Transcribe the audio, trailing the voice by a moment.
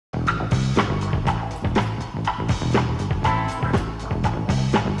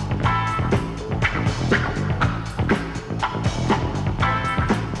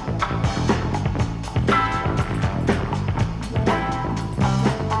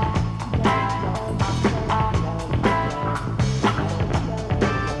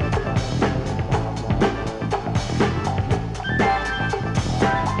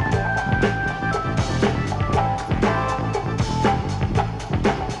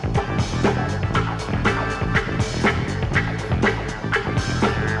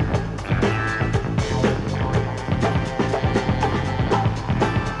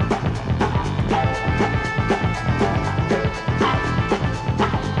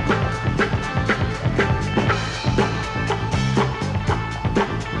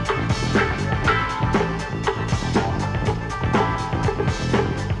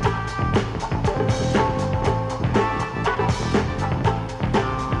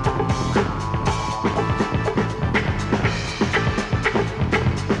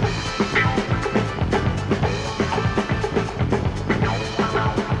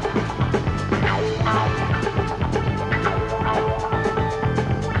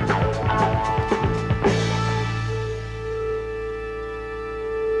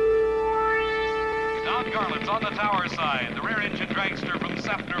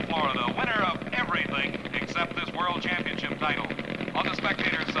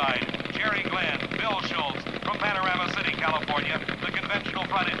spectator side, Jerry Glenn, Bill Schultz from Panorama City, California, the conventional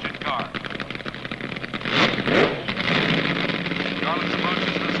front engine car. Garland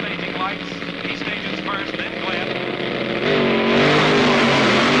approaches the staging lights. He stages first, then Glenn.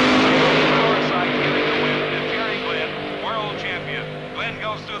 Power side getting the win, and Jerry Glenn, world champion. Glenn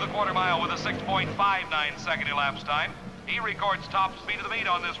goes through the quarter mile with a 6.59 second elapsed time. He records top speed of the meet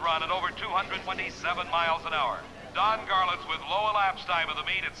on this run at over 227 miles an hour. Don Garlits with low elapsed time of the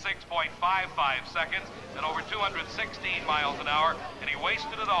meet at 6.55 seconds and over 216 miles an hour, and he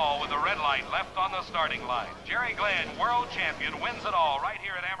wasted it all with the red light left on the starting line. Jerry Glenn, world champion, wins it all right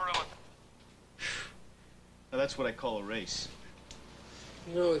here at Amarillo. Now that's what I call a race.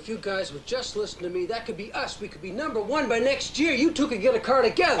 You know, if you guys would just listen to me, that could be us. We could be #1 by next year. You two could get a car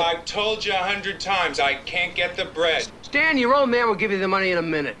together. I've told you 100 times, I can't get the bread. Stan, your old man will give you the money in a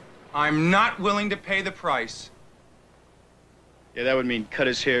minute. I'm not willing to pay the price. Yeah, that would mean cut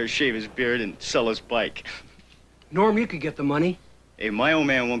his hair, shave his beard, and sell his bike. Norm, you could get the money. Hey, my old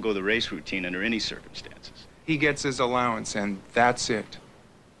man won't go the race routine under any circumstances. He gets his allowance, and that's it.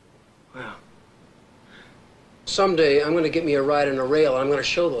 Well, someday I'm going to get me a ride on a rail, and I'm going to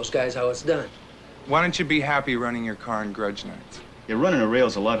show those guys how it's done. Why don't you be happy running your car on grudge nights? Yeah, running a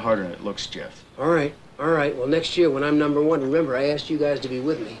rail's a lot harder than it looks, Jeff. All right. Well, next year when I'm #1, remember, I asked you guys to be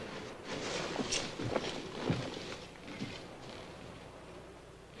with me.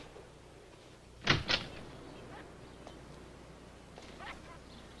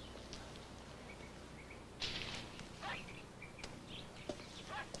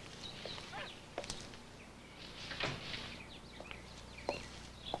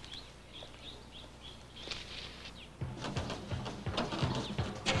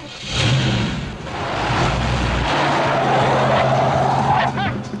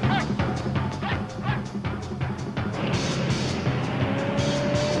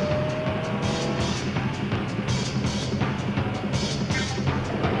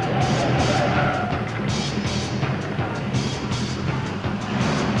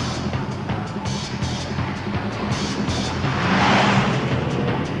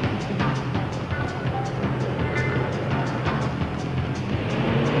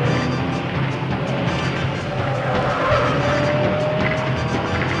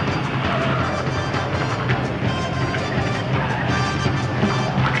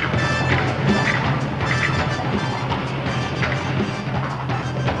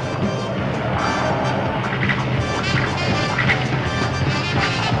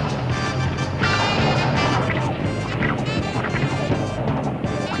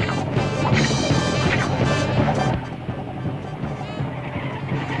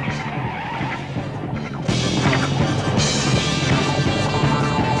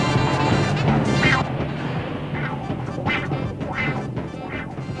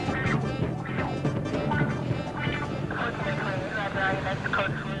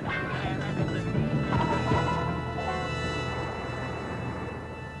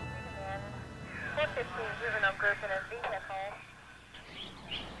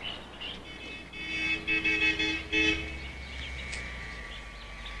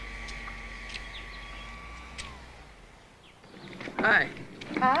 Hi.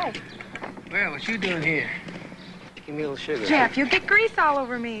 Hi. Well, what you doing here? Give me a little sugar. Jeff, you'll get grease all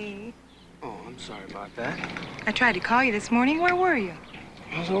over me. Oh, I'm sorry about that. I tried to call you this morning. Where were you?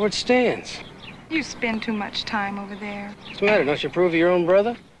 I was over at Stan's. You spend too much time over there. What's the matter? Don't you approve of your own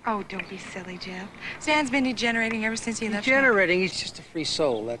brother? Oh, don't be silly, Jeff. Stan's been degenerating ever since he left. Degenerating? He's just a free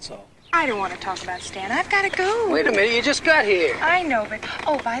soul, that's all. I don't want to talk about Stan. I've got to go. Wait a minute, you just got here. I know, but...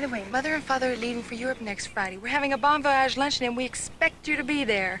 Oh, by the way, Mother and Father are leaving for Europe next Friday. We're having a bon voyage luncheon, and we expect you to be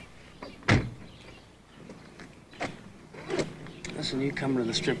there. Listen, you coming to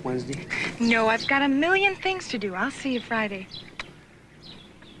the Strip Wednesday? No, I've got a million things to do. I'll see you Friday.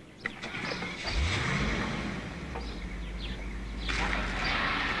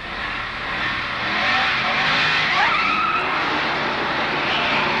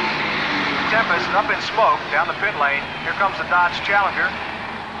 Tempest up in smoke down the pit lane. Here comes the Dodge Challenger.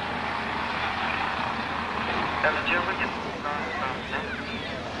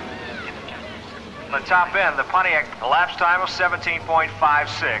 On the top end, the Pontiac elapsed time of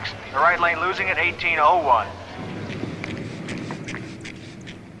 17.56. The right lane losing at 18.01.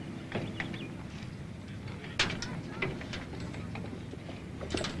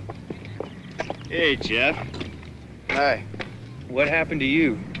 Hey, Jeff. Hi. What happened to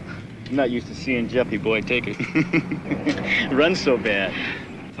you? I'm not used to seeing Jeffy boy take it. Run so bad.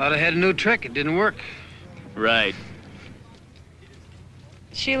 Thought I had a new trick. It didn't work. Right.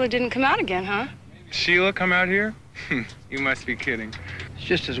 Sheila didn't come out again, huh? Sheila come out here? You must be kidding. It's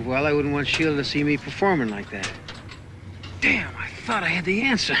just as well I wouldn't want Sheila to see me performing like that. Damn, I thought I had the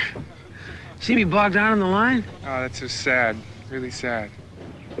answer. See me bogged down on the line? Oh, that's so sad. Really sad.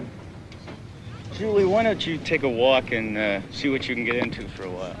 Julie, why don't you take a walk and see what you can get into for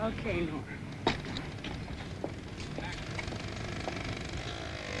a while? Okay, Norm.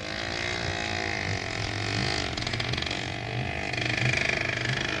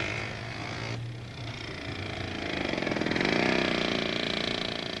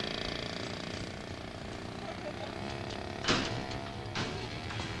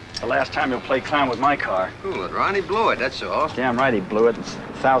 The last time he'll play clown with my car. Cool it, Ron. He blew it, that's all. Damn right he blew it. It's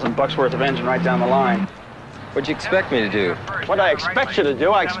 $1,000 worth of engine right down the line. What'd you expect me to do? What I expect you to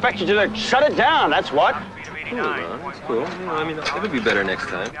do? I expect you to shut it down, that's what. Cool, Ron. That's cool. I mean, it'll be better next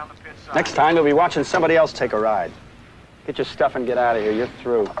time. Next time you'll be watching somebody else take a ride. Get your stuff and get out of here. You're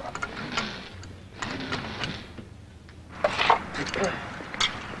through.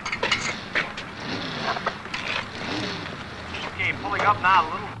 Okay, pulling up now,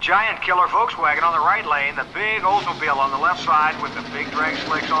 the little giant killer Volkswagen on the right lane, the big Oldsmobile on the left side with the big drag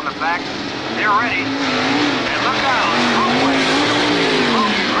slicks on the back. They're ready. And look out,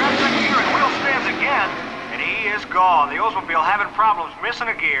 grabs the gear and wheel stands again, and he is gone. The Oldsmobile having problems missing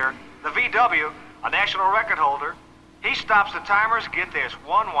a gear. The VW, a national record holder, he stops the timers, get this,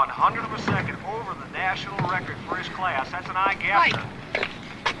 1/100th of a second over the national record for his class. That's an eye gasser. Right.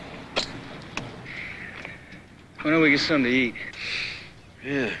 Why don't we get something to eat?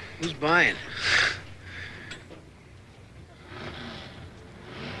 Yeah, who's buying?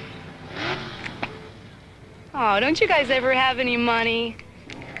 Oh, don't you guys ever have any money?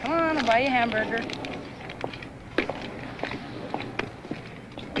 Come on, I'll buy you a hamburger.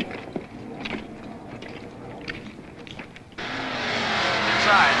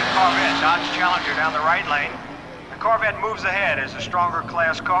 Inside, the Corvette, Dodge Challenger down the right lane. The Corvette moves ahead as a stronger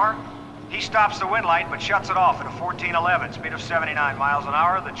class car. He stops the wind light but shuts it off at a 1411, speed of 79 miles an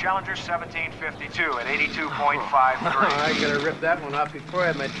hour. The Challenger 1752 at 82.53. I gotta rip that one off before I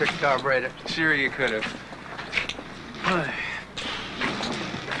had my trick carburetor. Sure you could have.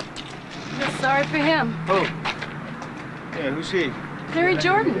 Feel sorry for him. Oh, Yeah, who's he? Larry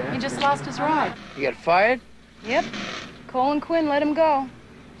Jordan. He just lost his ride. you got fired? Yep. Cole and Quinn let him go.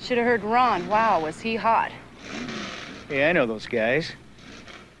 Should have heard Ron. Wow, was he hot. Hey, I know those guys.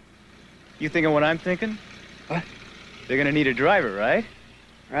 You thinking what I'm thinking? What? They're gonna need a driver, right?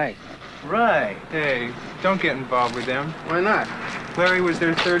 Right. Right. Hey, don't get involved with them. Why not? Larry was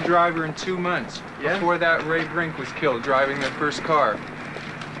their third driver in 2 months. Yeah? Before that, Ray Brink was killed driving their first car.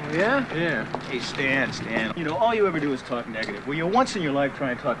 Oh, yeah? Yeah. Hey, Stan. You know, all you ever do is talk negative. Will you once in your life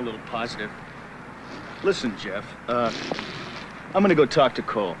try and talk a little positive? Listen, Jeff, I'm gonna go talk to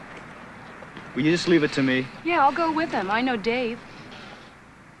Cole. Will you just leave it to me? Yeah, I'll go with him. I know Dave.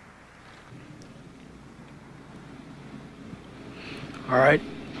 All right.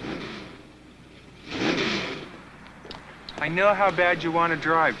 I know how bad you want to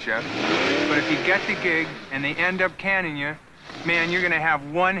drive, Jeff. But if you get the gig and they end up canning you, man, you're gonna have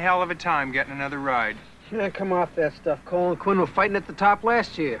one hell of a time getting another ride. Yeah, come off that stuff. Cole and Quinn were fighting at the top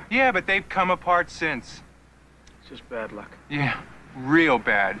last year. Yeah, but they've come apart since. It's just bad luck. Yeah, real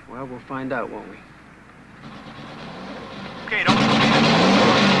bad. Well, we'll find out, won't we? Okay, don't forget.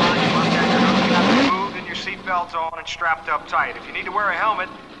 You must have your hood up, moved, and your seatbelts on and strapped up tight. If you need to wear a helmet,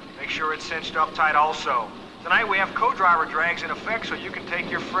 make sure it's cinched up tight also. Tonight we have co-driver drags in effect, so you can take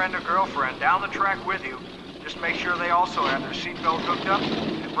your friend or girlfriend down the track with you. Just make sure they also have their seatbelt hooked up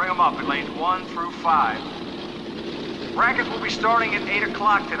and bring them up in lanes 1 through 5. Brackets will be starting at 8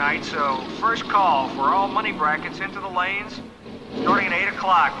 o'clock tonight, so first call for all money brackets into the lanes. Starting at 8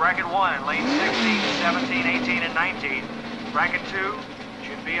 o'clock, bracket 1 in lanes 16, 17, 18, and 19. Bracket 2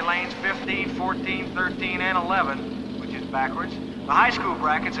 should be in lanes 15, 14, 13, and 11, which is backwards. The high school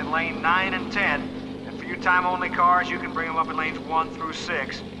brackets in lane 9 and 10. And for you time-only cars, you can bring them up in lanes 1 through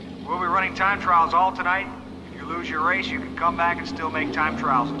 6. We'll be running time trials all tonight. If you lose your race, you can come back and still make time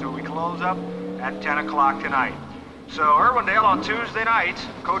trials until we close up at 10 o'clock tonight. So Irwindale on Tuesday nights,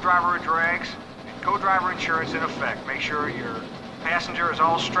 co-driver drags and co-driver insurance in effect. Make sure your passenger is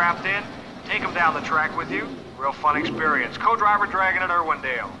all strapped in. Take them down the track with you. Real fun experience. Co-driver dragging at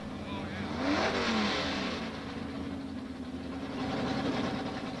Irwindale.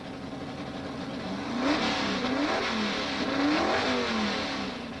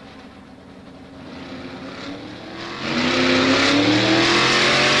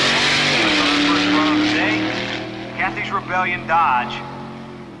 Kathy's Rebellion Dodge.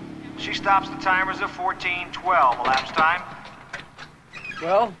 She stops the timers at 14:12 elapsed time.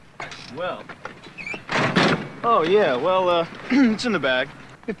 Well? Well, Oh, yeah, well, it's in the bag.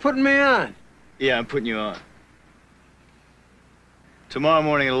 You're putting me on. Yeah, I'm putting you on. Tomorrow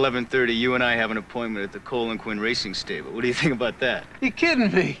morning at 11:30, you and I have an appointment at the Cole and Quinn Racing Stable. What do you think about that? You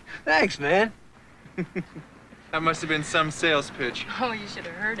kidding me? Thanks, man. That must have been some sales pitch. Oh, you should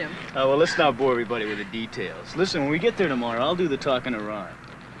have heard him. Oh, well, let's not bore everybody with the details. Listen, when we get there tomorrow, I'll do the talking to Ron.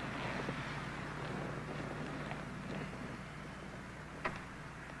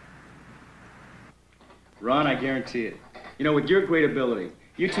 Ron, I guarantee it. You know, with your great ability,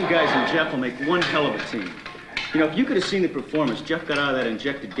 you two guys and Jeff will make one hell of a team. You know, if you could have seen the performance Jeff got out of that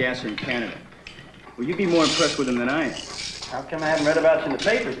injected gas in Canada, well, you'd be more impressed with him than I am. How come I haven't read about you in the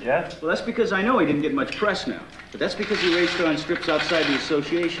papers, Jeff? Well, that's because I know he didn't get much press now. But that's because he raced on strips outside the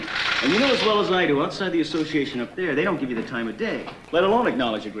association. And you know as well as I do, outside the association up there, they don't give you the time of day, let alone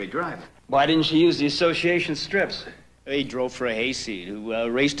acknowledge a great driver. Why didn't you use the association strips? He drove for a hayseed, who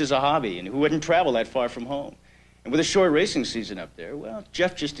raced as a hobby, and who wouldn't travel that far from home. And with a short racing season up there, well,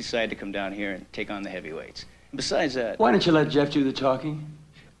 Jeff just decided to come down here and take on the heavyweights. And besides that... Why didn't you let Jeff do the talking?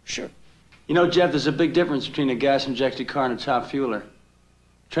 Sure. You know, Jeff, there's a big difference between a gas-injected car and a top fueler.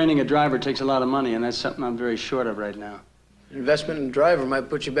 Training a driver takes a lot of money, and that's something I'm very short of right now. An investment in a driver might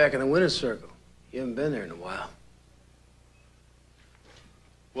put you back in the winner's circle. You haven't been there in a while.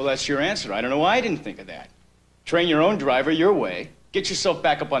 Well, that's your answer. I don't know why I didn't think of that. Train your own driver your way, get yourself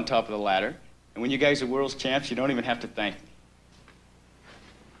back up on top of the ladder, and when you guys are world's champs, you don't even have to thank me.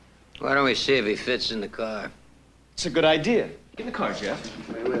 Why don't we see if he fits in the car? It's a good idea. Get in the car, Jeff.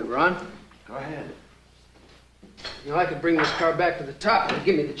 Wait, Ron? Go ahead. You know, I could bring this car back to the top if you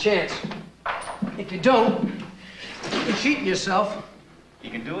give me the chance. If you don't, you're cheating yourself.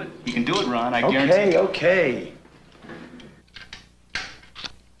 You can do it. You can do it, Ron. I guarantee. Okay.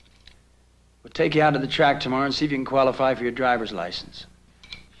 We'll take you out to the track tomorrow and see if you can qualify for your driver's license.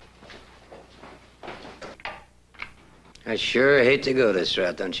 I sure hate to go this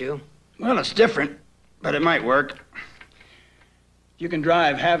route, don't you? Well, it's different, but it might work. If you can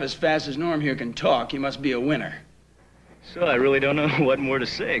drive half as fast as Norm here can talk, you must be a winner. So I really don't know what more to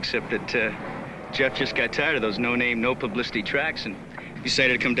say, except that Jeff just got tired of those no-name, no-publicity tracks and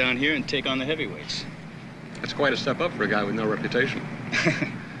decided to come down here and take on the heavyweights. That's quite a step up for a guy with no reputation.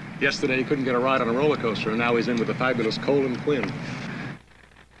 Yesterday, he couldn't get a ride on a roller coaster, and now he's in with the fabulous Cole and Quinn.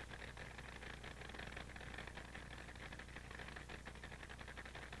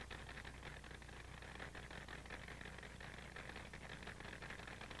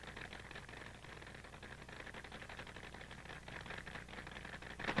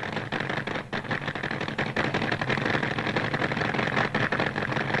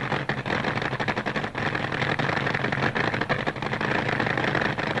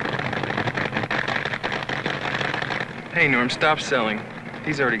 Hey, Norm, stop selling.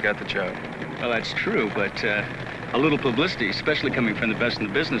 He's already got the job. Well, that's true, but a little publicity, especially coming from the best in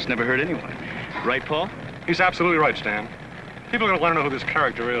the business, never hurt anyone. Right, Paul? He's absolutely right, Stan. People are going to want to know who this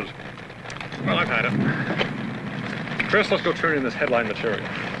character is. Well, I've had it. Chris, let's go turn in this headline material.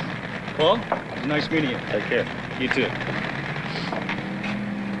 Paul, it was nice meeting you. Take care. You too.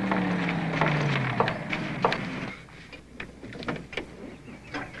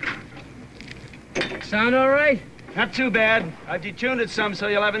 Sound all right? Not too bad. I've detuned it some, so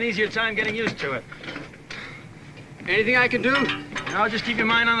you'll have an easier time getting used to it. Anything I can do? Now, just keep your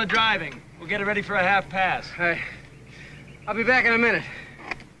mind on the driving. We'll get it ready for a half pass. I'll be back in a minute.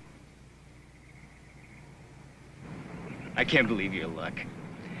 I can't believe your luck.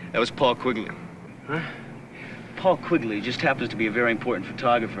 That was Paul Quigley. Huh? Paul Quigley just happens to be a very important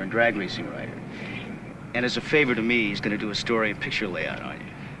photographer and drag racing writer. And as a favor to me, he's going to do a story and picture layout on you.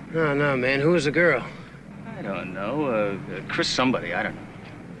 No, man. Who was the girl? I don't know. Chris somebody. I don't know.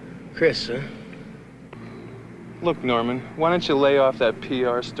 Chris, huh? Look, Norman, why don't you lay off that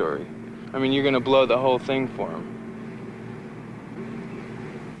PR story? I mean, you're going to blow the whole thing for him.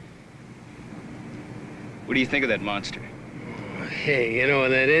 What do you think of that monster? Hey, you know,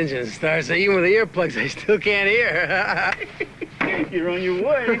 when that engine starts, even with the earplugs, I still can't hear. You're on your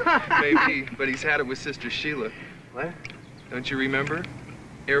way. Maybe, but he's had it with Sister Sheila. What? Don't you remember?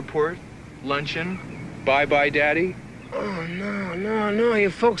 Airport, luncheon, bye-bye, Daddy. Oh, no. You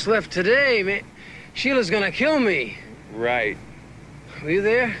folks left today, man. Sheila's gonna kill me. Right. Were you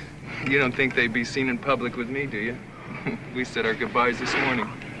there? You don't think they'd be seen in public with me, do you? We said our goodbyes this morning.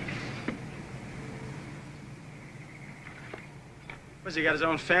 What's he got his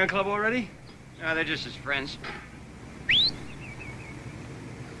own fan club already? No, they're just his friends.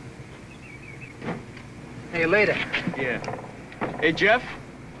 Hey, later. Yeah. Hey, Jeff.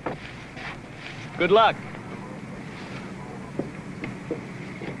 Good luck.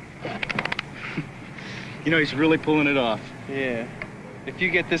 You know, he's really pulling it off. Yeah. If you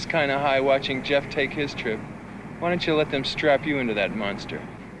get this kind of high watching Jeff take his trip, why don't you let them strap you into that monster?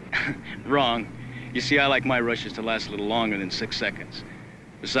 Wrong. You see, I like my rushes to last a little longer than 6 seconds.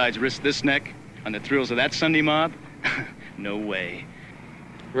 Besides, risk this neck on the thrills of that Sunday mob? No way.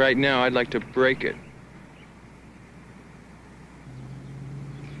 Right now, I'd like to break it.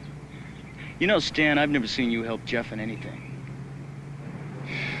 You know, Stan, I've never seen you help Jeff in anything.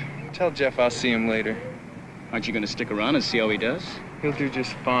 Tell Jeff I'll see him later. Aren't you going to stick around and see how he does? He'll do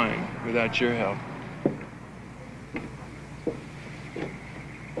just fine without your help.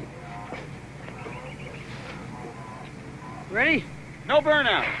 Ready? No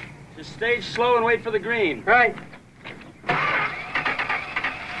burnout. Just stage slow and wait for the green. Right.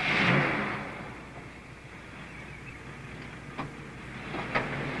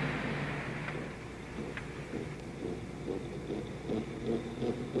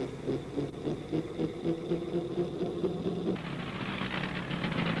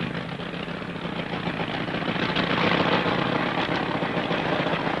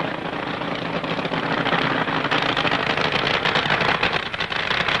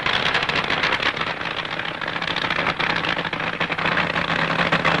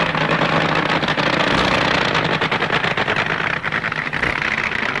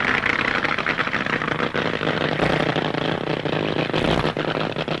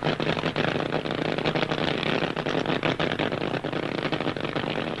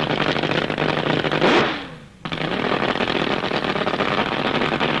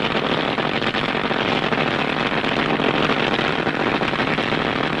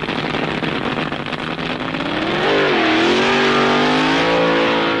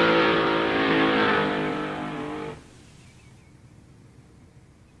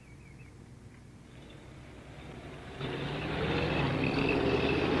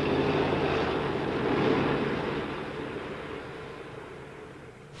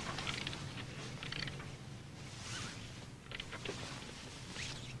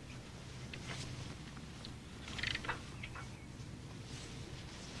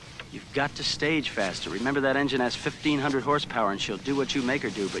 You've got to stage faster. Remember, that engine has 1,500 horsepower, and she'll do what you make her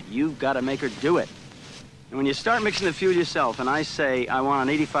do, but you've got to make her do it. And when you start mixing the fuel yourself, and I say I want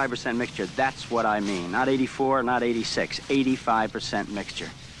an 85% mixture, that's what I mean. Not 84, not 86, 85% mixture.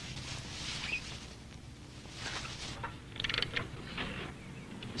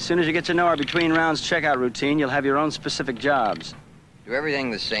 As soon as you get to know our between rounds checkout routine, you'll have your own specific jobs. Do everything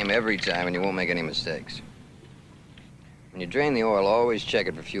the same every time, and you won't make any mistakes. When you drain the oil, always check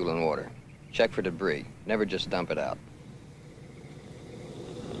it for fuel and water. Check for debris. Never just dump it out.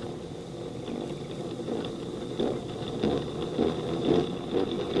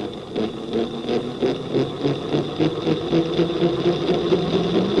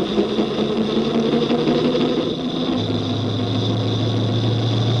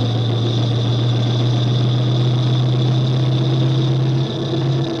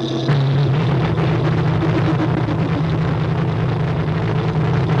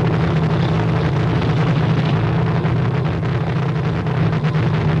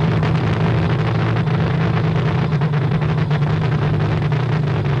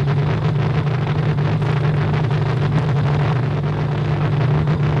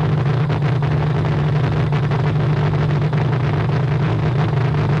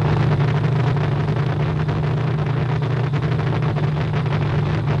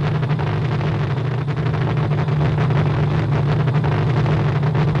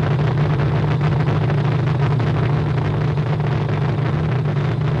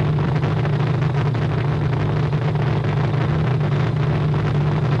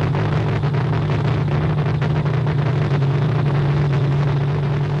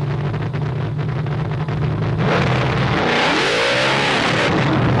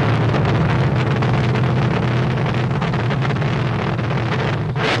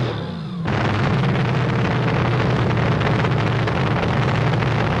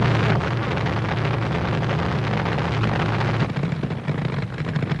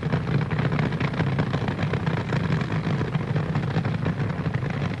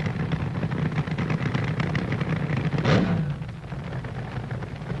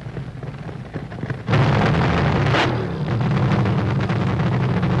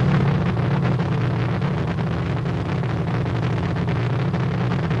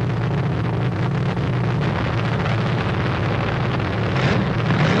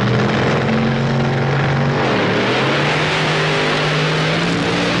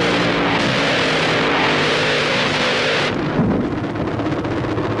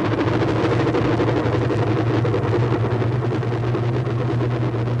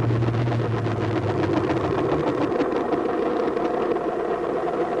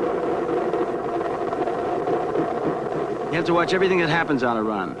 You have to watch everything that happens on a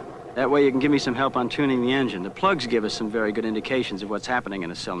run. That way you can give me some help on tuning the engine. The plugs give us some very good indications of what's happening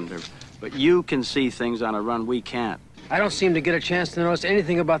in a cylinder. But you can see things on a run we can't. I don't seem to get a chance to notice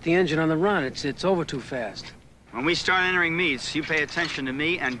anything about the engine on the run. It's over too fast. When we start entering meets, you pay attention to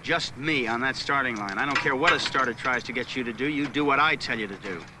me and just me on that starting line. I don't care what a starter tries to get you to do. You do what I tell you to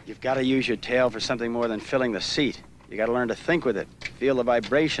do. You've got to use your tail for something more than filling the seat. You got to learn to think with it, feel the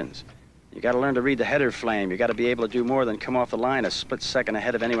vibrations. You got to learn to read the header flame. You got to be able to do more than come off the line a split second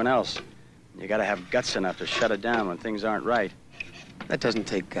ahead of anyone else. You got to have guts enough to shut it down when things aren't right. That doesn't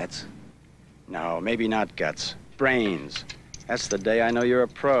take guts. No, maybe not guts. Brains. That's the day I know you're a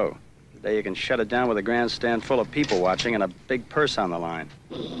pro. The day you can shut it down with a grandstand full of people watching and a big purse on the line.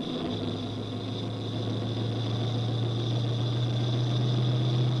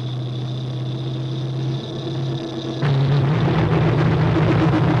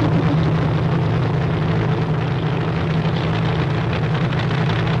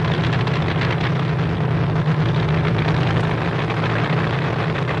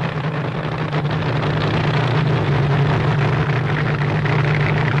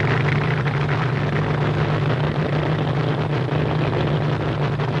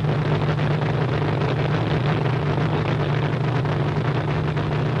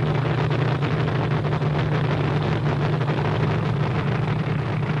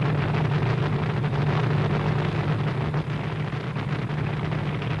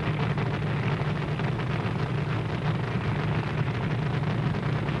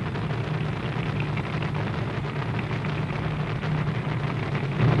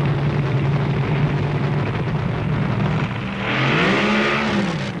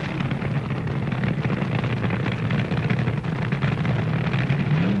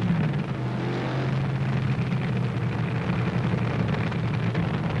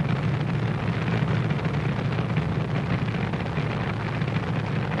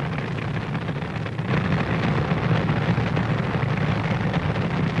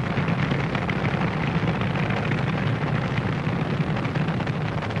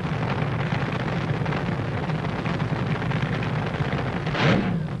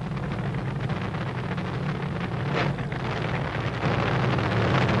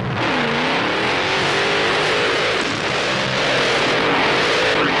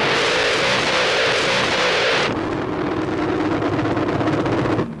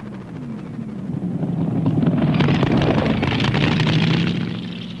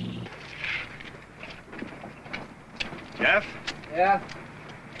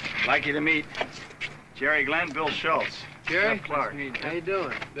 Like you to meet Jerry Glenn, Bill Schultz. Jerry? Jeff Clark. Nice to meet you. How you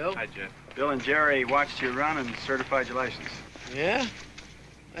doing, Bill? Hi, Jeff. Bill and Jerry watched you run and certified your license. Yeah?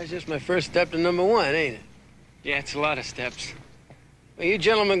 That's just my first step to #1, ain't it? Yeah, it's a lot of steps. Well, you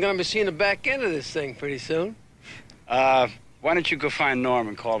gentlemen are gonna be seeing the back end of this thing pretty soon. Why don't you go find Norm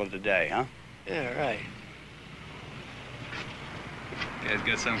and call it a day, huh? Yeah, right. Yeah, he's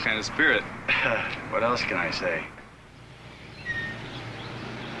got some kind of spirit. What else can I say?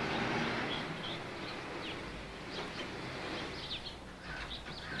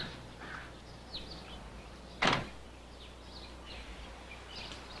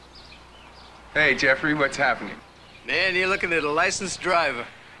 Hey, Jeffrey, what's happening? Man, you're looking at a licensed driver.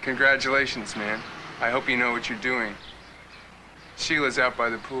 Congratulations, man. I hope you know what you're doing. Sheila's out by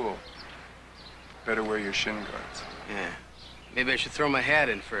the pool. Better wear your shin guards. Yeah. Maybe I should throw my hat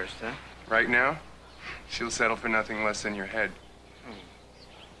in first, huh? Right now, she'll settle for nothing less than your head.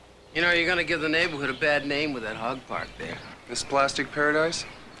 You know, you're gonna give the neighborhood a bad name with that hog park there. This plastic paradise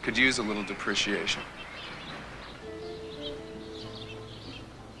could use a little depreciation.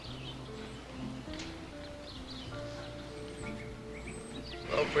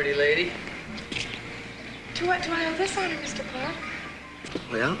 Hello, pretty lady. To what do I owe this honor, Mr. Clark?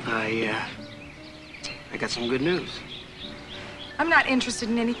 Well, I got some good news. I'm not interested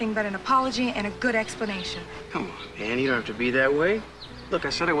in anything but an apology and a good explanation. Come on, man, you don't have to be that way. Look, I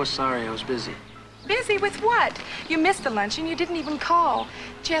said I was sorry. I was busy. Busy with what? You missed the luncheon. You didn't even call.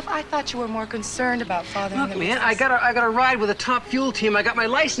 Jeff, I thought you were more concerned about fathering Look, the man, business. I got a ride with a top fuel team. I got my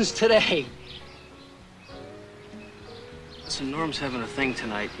license today. Listen, Norm's having a thing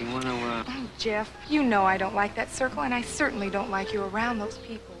tonight. You want to, Oh, Jeff, you know I don't like that circle, and I certainly don't like you around those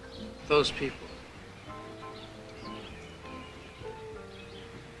people. Those people.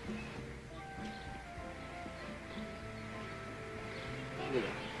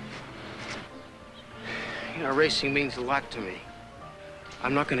 You know, racing means a lot to me.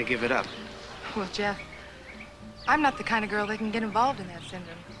 I'm not going to give it up. Well, Jeff, I'm not the kind of girl that can get involved in that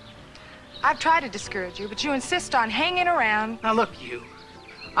syndrome. I've tried to discourage you, but you insist on hanging around. Now, look, you.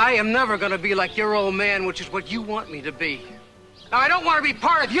 I am never gonna be like your old man, which is what you want me to be. Now, I don't want to be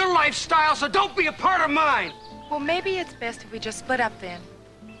part of your lifestyle, so don't be a part of mine. Well, maybe it's best if we just split up then.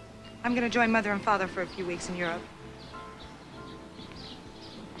 I'm gonna join Mother and Father for a few weeks in Europe.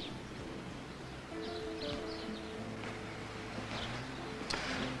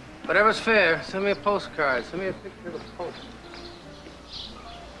 Whatever's fair, send me a postcard. Send me a picture of the Pope.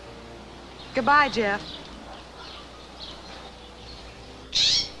 Goodbye, Jeff.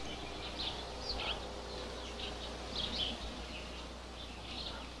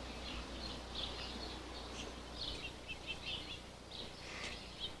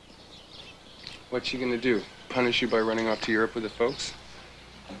 What's she gonna do? Punish you by running off to Europe with the folks?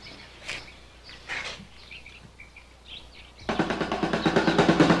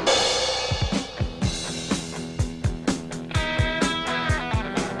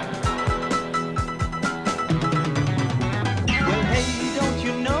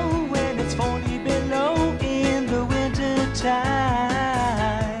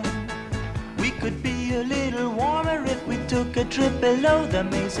 A trip below the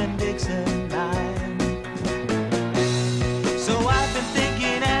Mason-Dixon line. So I've been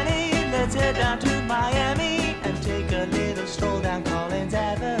thinking, Annie, let's head down to Miami and take a little stroll down Collins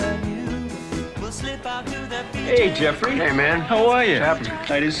Avenue. We'll slip out to the beach. Hey, Jeffrey. Hey, man. How are you? What's happening?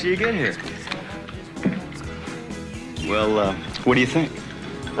 I didn't see you get here. Well, what do you think?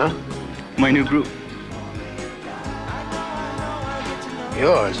 Huh? My new group.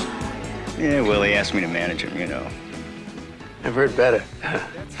 Yours? Yeah, well, they asked me to manage them, you know. I've heard better.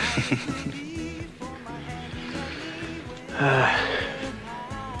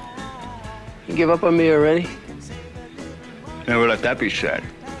 You give up on me already? Never let that be said.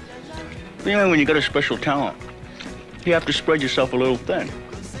 You know, when you got a special talent, you have to spread yourself a little thin.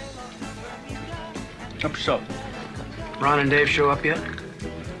 Help yourself. Ron and Dave show up yet?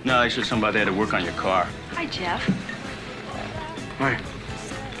 No, they said somebody had to work on your car. Hi, Jeff. Hi.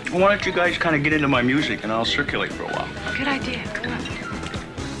 Well, why don't you guys kind of get into my music and I'll circulate for a while? Good idea. Come on.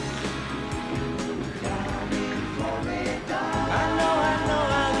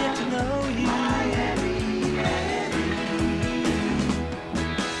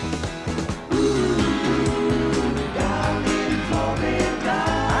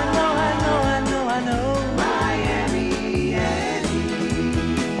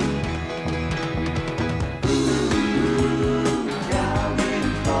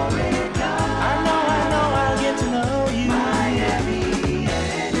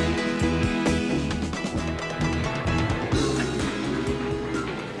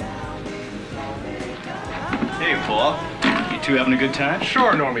 You two having a good time?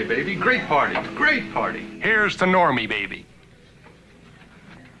 Sure, Normie, baby. Great party. Great party. Here's to Normie, baby.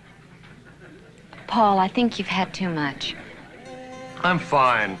 Paul, I think you've had too much. I'm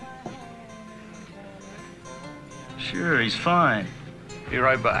fine. Sure, he's fine. Be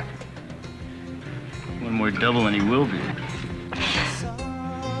right back. One more double and he will be.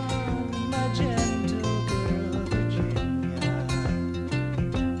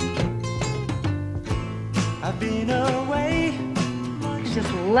 I've been away. I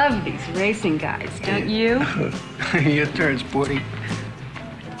just love these racing guys, don't you? Your turn, Sporty.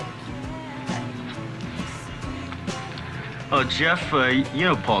 Oh, Jeff, you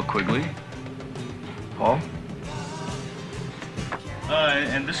know Paul Quigley. Paul?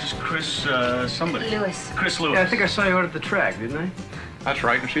 And this is Chris, somebody. Lewis. Chris Lewis. Yeah, I think I saw you out at the track, didn't I? That's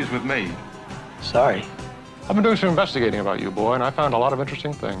right, and she's with me. Sorry. I've been doing some investigating about you, boy, and I found a lot of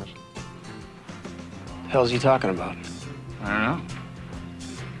interesting things. The hell's he talking about? I don't know.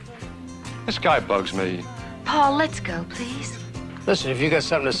 This guy bugs me. Paul, let's go, please. Listen, if you got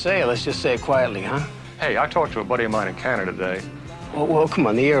something to say, let's just say it quietly, huh? Hey, I talked to a buddy of mine in Canada today. Well, come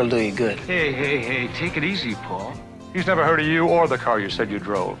on, the air will do you good. Hey, take it easy, Paul. He's never heard of you or the car you said you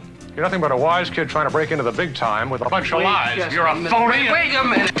drove. You're nothing but a wise kid trying to break into the big time with a bunch of lies. You're a phony. Wait a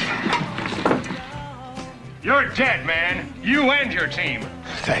minute. You're dead, man. You and your team.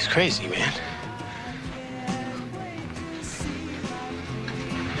 This guy's crazy, man.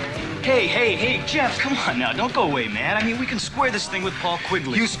 Hey, Jeff, come on now. Don't go away, man. I mean, we can square this thing with Paul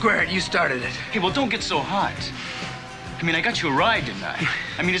Quigley. You square it. You started it. Hey, well, don't get so hot. I mean, I got you a ride, didn't I?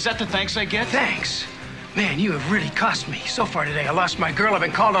 I mean, is that the thanks I get? Thanks. Man, you have really cost me. So far today, I lost my girl, I've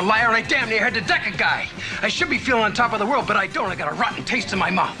been called a liar, and I damn near had to deck a guy. I should be feeling on top of the world, but I don't. I got a rotten taste in my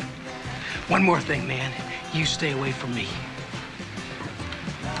mouth. One more thing, man. You stay away from me.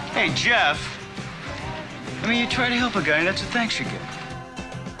 Hey, Jeff. I mean, you try to help a guy, and that's the thanks you get.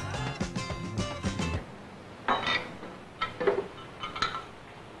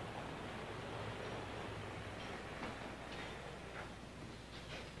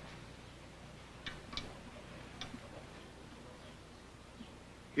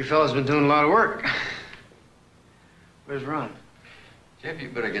 You fellas been doing a lot of work. Where's Ron? Jeff, you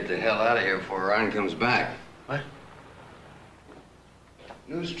better get the hell out of here before Ron comes back. What?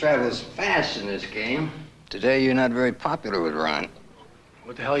 News travels fast in this game. Today, you're not very popular with Ron.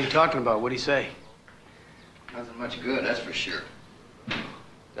 What the hell are you talking about? What'd he say? Nothing much good, that's for sure.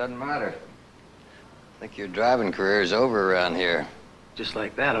 Doesn't matter. I think your driving career is over around here. Just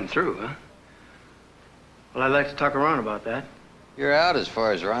like that, I'm through, huh? Well, I'd like to talk to Ron about that. You're out as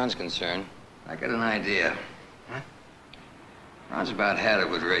far as Ron's concerned. I got an idea. Huh? Ron's about had it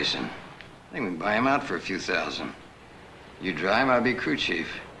with racing. I think we can buy him out for a few thousand. You drive, I'll be crew chief.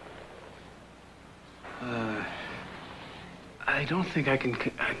 I don't think I can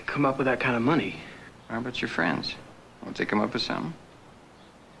come up with that kind of money. How about your friends? Won't they come up with something?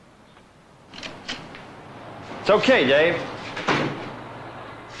 It's okay, Dave.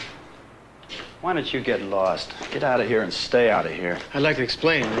 Why don't you get lost? Get out of here and stay out of here. I'd like to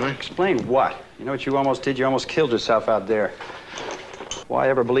explain, Ron. Explain what? You know what you almost did? You almost killed yourself out there. Why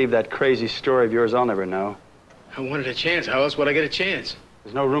ever believe that crazy story of yours, I'll never know. I wanted a chance. How else would I get a chance?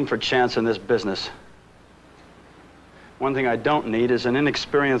 There's no room for chance in this business. One thing I don't need is an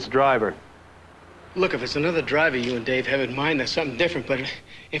inexperienced driver. Look, if it's another driver you and Dave have in mind, that's something different. But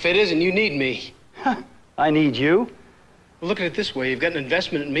if it isn't, you need me. I need you? Well, look at it this way. You've got an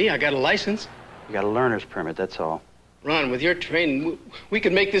investment in me. I got a license. You got a learner's permit, that's all. Ron, with your training, we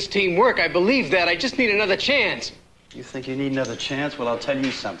could make this team work. I believe that. I just need another chance. You think you need another chance? Well, I'll tell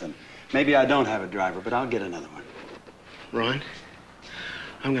you something. Maybe I don't have a driver, but I'll get another one. Ron,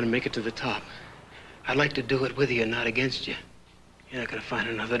 I'm going to make it to the top. I'd like to do it with you and not against you. You're not going to find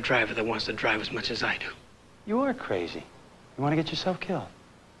another driver that wants to drive as much as I do. You are crazy. You want to get yourself killed.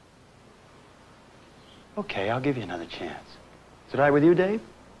 Okay, I'll give you another chance. Is it all right with you, Dave?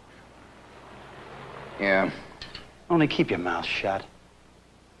 Yeah. Only keep your mouth shut.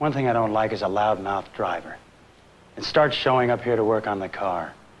 One thing I don't like is a loud-mouthed driver. And start showing up here to work on the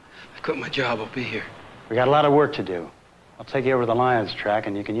car. I quit my job. I'll be here. We got a lot of work to do. I'll take you over to the Lions track,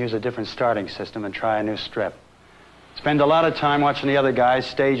 and you can use a different starting system and try a new strip. Spend a lot of time watching the other guys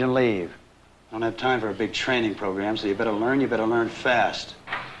stage and leave. I don't have time for a big training program, so you better learn fast.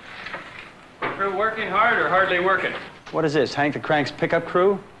 Crew working hard or hardly working? What is this, Hank the Crank's pickup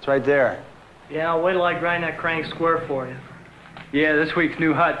crew? It's right there. Yeah, I'll wait till I grind that crank square for you. Yeah, this week's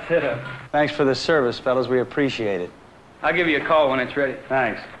new hot sit-up. Thanks for the service, fellas. We appreciate it. I'll give you a call when it's ready.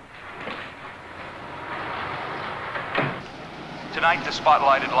 Thanks. Tonight, the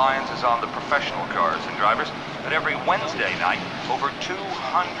Spotlighted Lions is on the professional cars and drivers, but every Wednesday night, over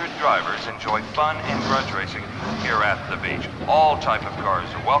 200 drivers enjoy fun and grudge racing here at the beach. All type of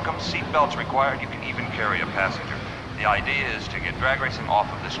cars are welcome, seat belts required, you can even carry a passenger. The idea is to get drag racing off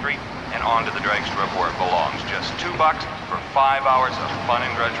of the street and onto the drag strip where it belongs. Just $2 for 5 hours of fun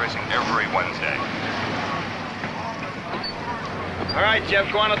and grudge racing every Wednesday. All right, Jeff,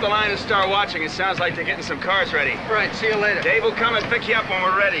 go on up the line and start watching. It sounds like they're getting some cars ready. Right, see you later. Dave will come and pick you up when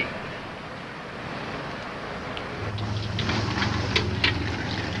we're ready.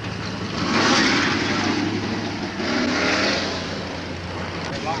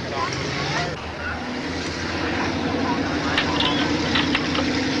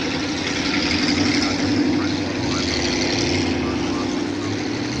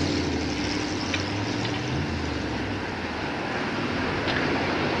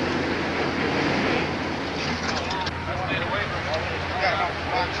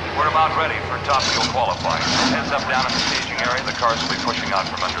 We're about ready for top fuel qualifying. Heads up down in the staging area. The cars will be pushing out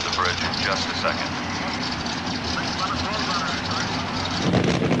from under the bridge in just a second.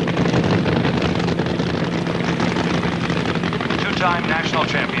 Two-time national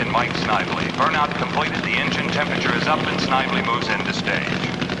champion Mike Snively. Burnout completed. The engine temperature is up and Snively moves into stage.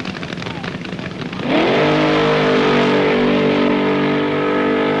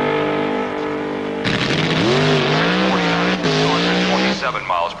 7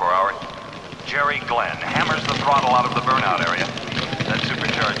 miles per hour. Jerry Glenn hammers the throttle out of the burnout area. That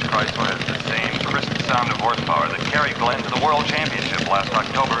supercharged Chrysler has the same crisp sound of horsepower that carried Glenn to the World Championship last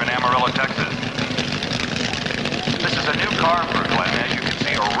October in Amarillo, Texas. This is a new car for Glenn, as you can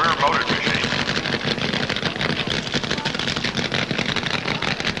see, a rear motor machine.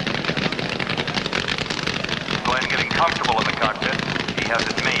 Glenn getting comfortable in the cockpit. He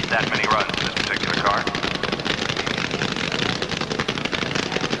hasn't made that many runs in this particular car.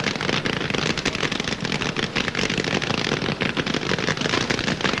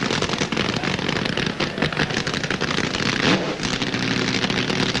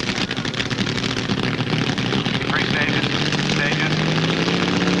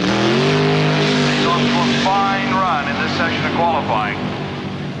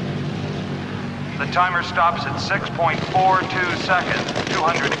 timer stops at 6.42 seconds,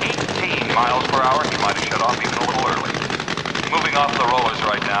 218 miles per hour. He might have shut off even a little early. Moving off the rollers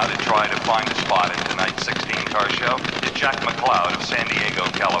right now to try to find a spot in tonight's 16-car show is Jack McLeod of San Diego,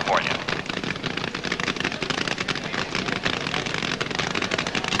 California.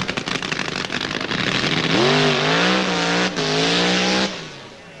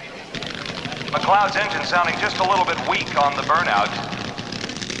 McLeod's engine sounding just a little bit weak on the burnout.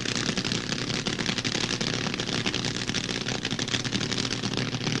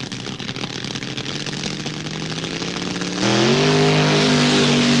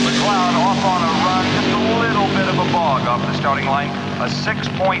 McLeod off on a run, just a little bit of a bog off the starting line. A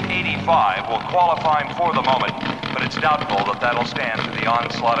 6.85 will qualify him for the moment, but it's doubtful that that'll stand for the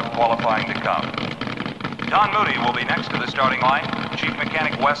onslaught of qualifying to come. Don Moody will be next to the starting line. Chief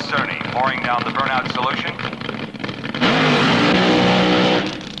Mechanic Wes Cerny pouring down the burnout solution.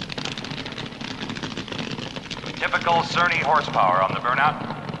 Typical Cerny horsepower on the burnout.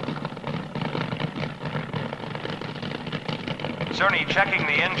 Cerny checking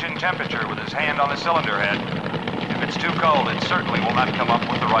the engine temperature with his hand on the cylinder head. If it's too cold, it certainly will not come up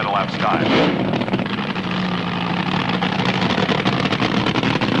with the right elapsed time.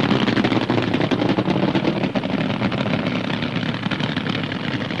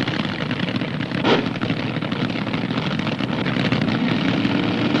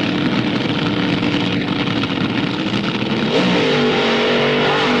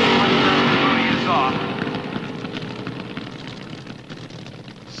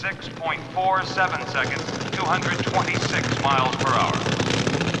 Seconds, 226 miles per hour.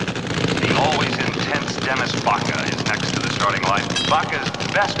 The always intense Dennis Baca is next to the starting line. Baca's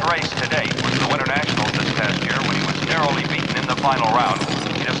best race to date was the Winter Nationals this past year when he was narrowly beaten in the final round.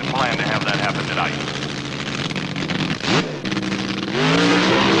 He doesn't plan to have that happen tonight.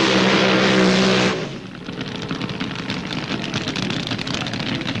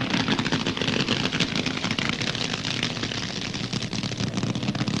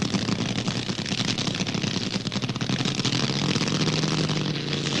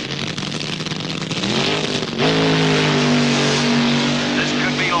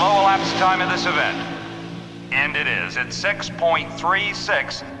 Time of this event, and it is at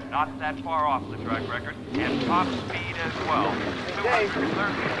 6.36, not that far off the track record, and top speed as well. Hey,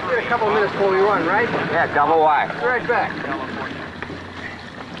 you're a couple of minutes before we run, right? Yeah, double wide. Be right back. California.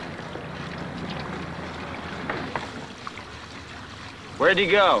 Where'd he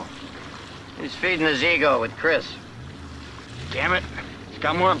go? He's feeding his ego with Chris. Damn it. He's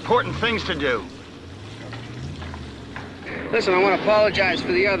got more important things to do. Listen, I want to apologize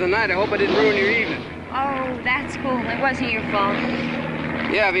for the other night. I hope I didn't ruin your evening. Oh, that's cool. It wasn't your fault.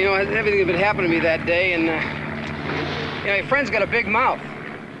 Yeah, but you know, everything that happened to me that day, and, you know, your friend's got a big mouth.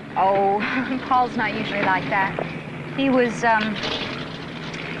 Oh, Paul's not usually like that. He was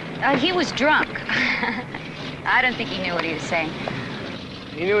drunk. I don't think he knew what he was saying.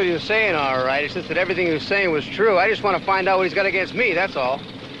 He knew what he was saying, all right. It's just that everything he was saying was true. I just want to find out what he's got against me, that's all.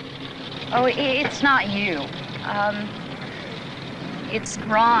 Oh, it's not you. It's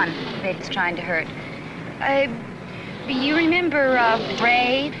Ron that he's trying to hurt. You remember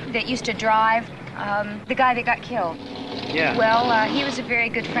Ray that used to drive? The guy that got killed? Yeah. Well, he was a very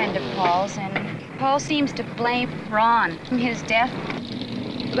good friend of Paul's, and Paul seems to blame Ron for his death.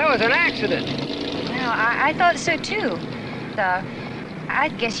 That was an accident. Well, I thought so, too. I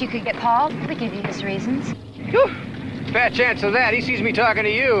guess you could get Paul to give you his reasons. Whew. Fat chance of that. He sees me talking to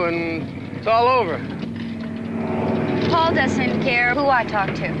you, and it's all over. Paul doesn't care who I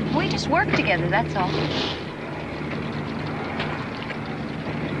talk to. We just work together, that's all.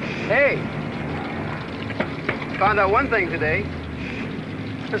 Hey. Found out one thing today.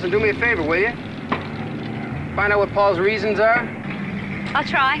 Listen, do me a favor, will you? Find out what Paul's reasons are. I'll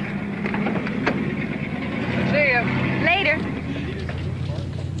try. See ya. Later.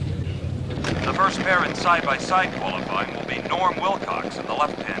 The first pair in side-by-side qualifying will be Norm Wilcox in the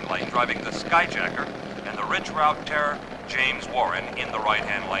left-hand lane driving the Skyjacker, and the Ridge Route Terror, James Warren, in the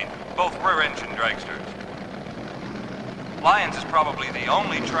right-hand lane, both rear-engine dragsters. Lyons is probably the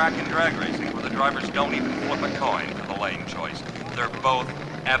only track in drag racing where the drivers don't even flip a coin for the lane choice. They're both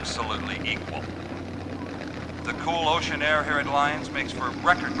absolutely equal. The cool ocean air here at Lyons makes for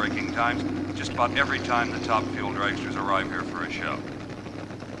record-breaking times just about every time the top fuel dragsters arrive here for a show.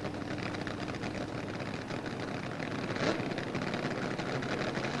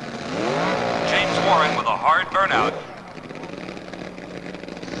 James Warren with a hard burnout.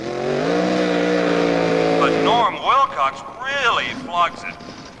 But Norm Wilcox really flogs it.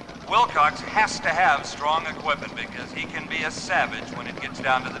 Wilcox has to have strong equipment because he can be a savage when it gets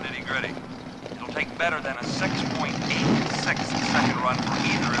down to the nitty-gritty. It'll it'll take better than a 6.86-second run for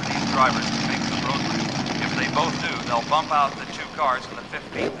either of these drivers to make the road race. If they both do, they'll bump out the two cars in the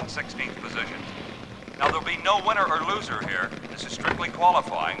 15th and 16th positions. Now, there'll be no winner or loser here. This is strictly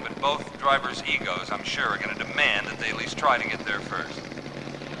qualifying, but both drivers' egos, I'm sure, are going to demand that they at least try to get there first.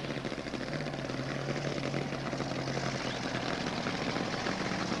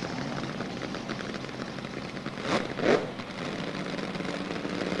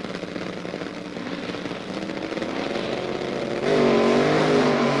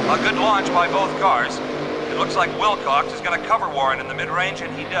 A good launch by both cars. It looks like Wilcox is going to cover Warren in the mid-range,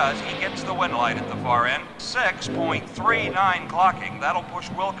 and he does. He gets the wind light at the far end. 6.39 clocking. That'll push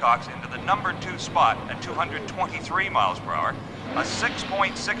Wilcox into the number 2 spot at 223 miles per hour. A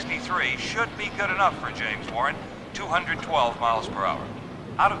 6.63 should be good enough for James Warren, 212 miles per hour.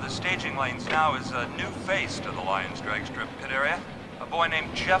 Out of the staging lanes now is a new face to the Lions drag strip pit area, a boy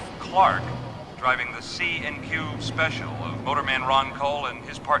named Jeff Clark, driving the C&Q Special of motorman Ron Cole and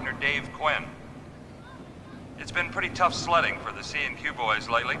his partner Dave Quinn. It's been pretty tough sledding for the C&Q boys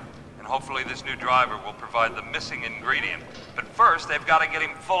lately, and hopefully this new driver will provide the missing ingredient. But first, they've got to get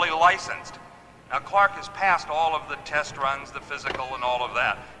him fully licensed. Now, Clark has passed all of the test runs, the physical, and all of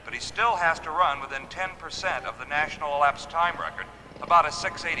that, but he still has to run within 10% of the national elapsed time record, about a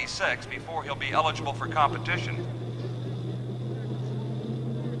 6:86, before he'll be eligible for competition.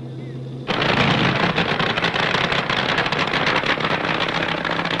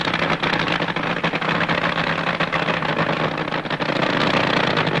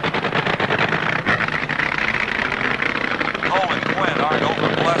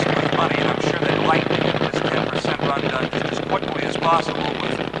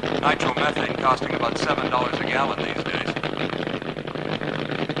 Nitromethane costing about $7 a gallon these days.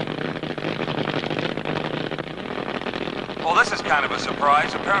 Well, this is kind of a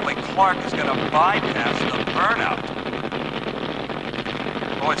surprise. Apparently Clark is going to bypass the burnout.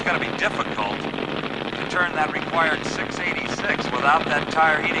 Oh, it's going to be difficult to turn that required 686 without that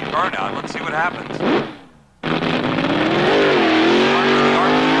tire heating burnout. Let's see what happens.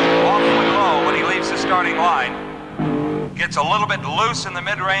 Awfully low when he leaves the starting line. Gets a little bit loose in the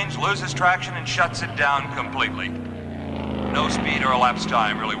mid-range, loses traction, and shuts it down completely. No speed or elapsed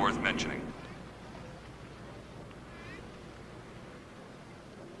time really worth mentioning.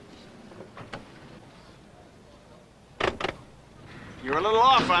 You're a little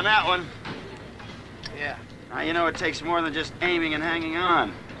off on that one. Yeah. Now, you know it takes more than just aiming and hanging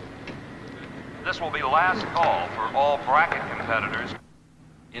on. This will be last call for all bracket competitors.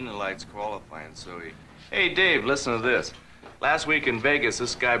 In the lights qualifying, so he... Hey, Dave, listen to this. Last week in Vegas,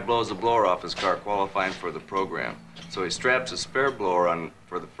 this guy blows a blower off his car qualifying for the program. So he straps a spare blower on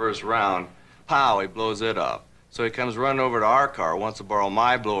for the first round. Pow, he blows it up. So he comes running over to our car, wants to borrow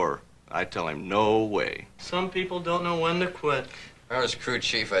my blower. I tell him, no way. Some people don't know when to quit. If I was crew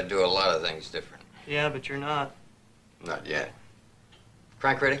chief, I'd do a lot of things different. Yeah, but you're not. Not yet.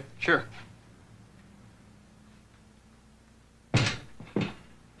 Crank ready? Sure.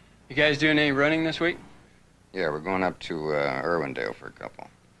 You guys doing any running this week? Yeah, we're going up to Irwindale for a couple.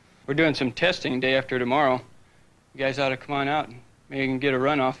 We're doing some testing day after tomorrow. You guys ought to come on out. Maybe you can get a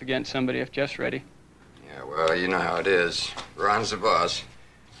run off against somebody if Jeff's ready. Yeah, well, you know how it is. Ron's the boss.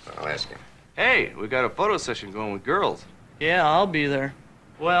 I'll ask him. Hey, we got a photo session going with girls. Yeah, I'll be there.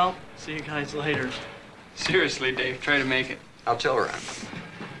 Well, see you guys later. Seriously, Dave, try to make it. I'll tell Ron.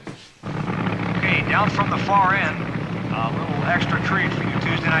 Okay, down from the far end, a little extra treat for you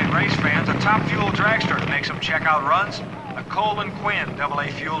Tuesday night race fans. A Top Fuel dragster to make some checkout runs. A Cole and Quinn AA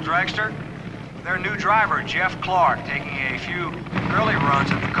Fuel dragster. Their new driver, Jeff Clark, taking a few early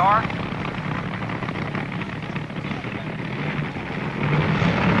runs in the car.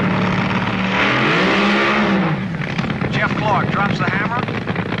 Jeff Clark drops the hammer.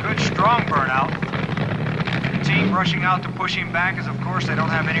 Good strong burnout. The team rushing out to push him back as, of course, they don't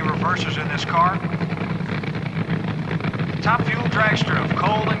have any reversers in this car. Top Fuel dragster of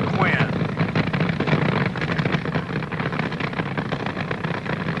Cole and Quinn.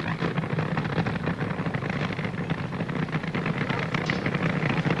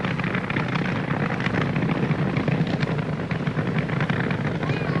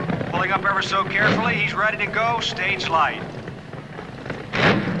 Pulling up ever so carefully, he's ready to go, stage light.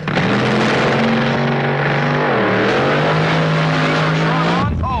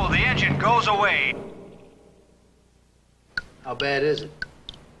 Oh, the engine goes away. How bad is it?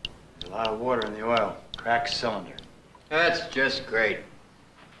 There's a lot of water in the oil. Cracked cylinder. That's just great.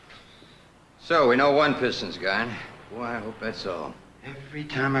 So, we know one piston's gone. Boy, I hope that's all. Every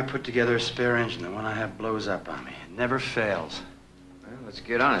time I put together a spare engine, the one I have blows up on me. It never fails. Well, Let's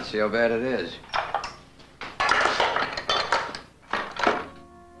get on it, see how bad it is.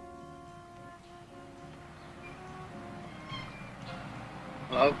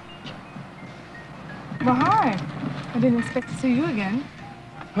 Hello? Well, hi. I didn't expect to see you again.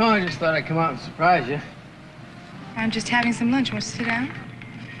 Oh, I just thought I'd come out and surprise you. I'm just having some lunch. Want to sit down?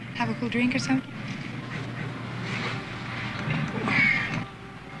 Have a cool drink or something?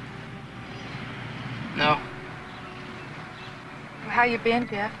 No. Well, how you been,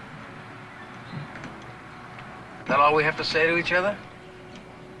 Jeff? That all we have to say to each other?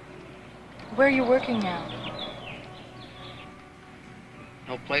 Where are you working now?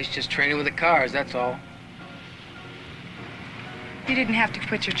 No place, just training with the cars, that's all. You didn't have to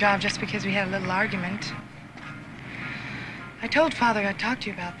quit your job just because we had a little argument. I told Father I'd talk to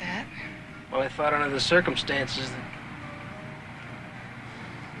you about that. Well, I thought under the circumstances that...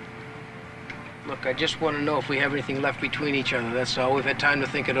 Look, I just want to know if we have anything left between each other, that's all. We've had time to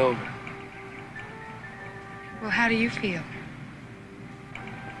think it over. Well, how do you feel?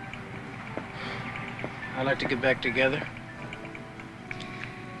 I'd like to get back together.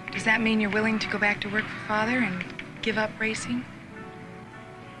 Does that mean you're willing to go back to work for Father and give up racing?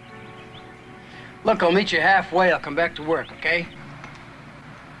 Look, I'll meet you halfway. I'll come back to work, okay?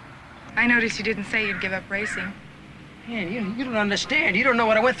 I noticed you didn't say you'd give up racing. Man, you don't understand. You don't know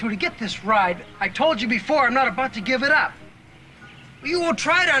what I went through to get this ride. I told you before, I'm not about to give it up. You won't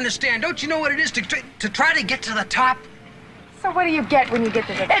try to understand. Don't you know what it is to try to get to the top? So what do you get when you get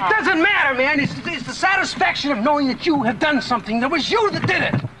to the top? It doesn't matter, man. It's the satisfaction of knowing that you have done something. That was you that did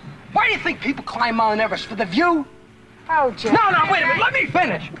it. Why do you think people climb Mount Everest? For the view? Oh, Jeff. No, wait a minute. Let me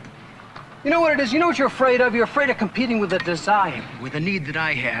finish. You know what it is? You know what you're afraid of? You're afraid of competing with a desire, with a need that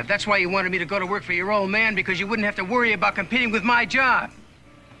I have. That's why you wanted me to go to work for your old man, because you wouldn't have to worry about competing with my job.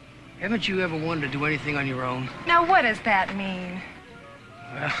 Haven't you ever wanted to do anything on your own? Now, what does that mean?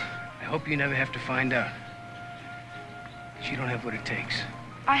 Well, I hope you never have to find out. 'Cause you don't have what it takes.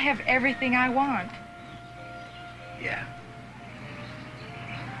 I have everything I want. Yeah.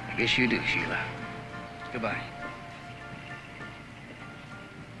 I guess you do, Sheila. Goodbye.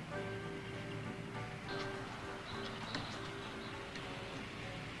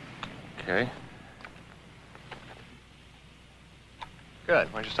 Okay. Good.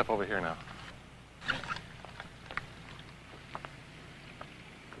 Why don't you step over here now?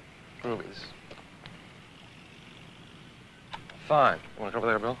 Rubies. Fine. You want to come over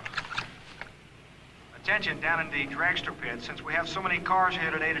there, Bill? Attention down in the dragster pit. Since we have so many cars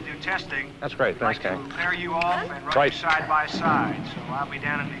here today to do testing, That's great. Thanks, I'd Kang. like to pair you off and run Right. you side by side. So I'll be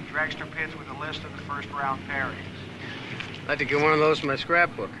down in the dragster pits with a list of the first round pairings. I'd like to get one of those from my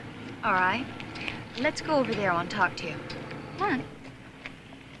scrapbook. All right. Let's go over there. I want to talk to you. Come on.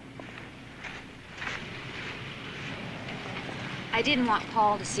 I didn't want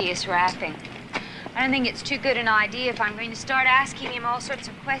Paul to see us rapping. I don't think it's too good an idea if I'm going to start asking him all sorts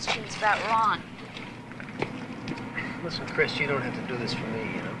of questions about Ron. Listen, Chris, you don't have to do this for me,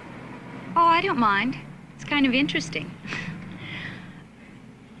 you know. Oh, I don't mind. It's kind of interesting.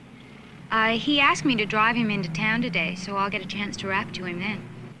 He asked me to drive him into town today, so I'll get a chance to rap to him then.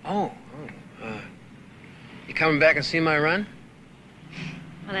 You coming back and see my run?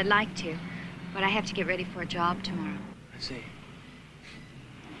 Well, I'd like to, but I have to get ready for a job tomorrow. I see.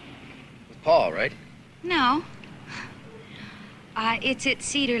 With Paul, right? No. It's at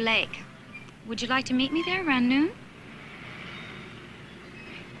Cedar Lake. Would you like to meet me there around noon?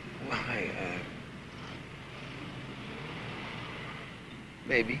 Why,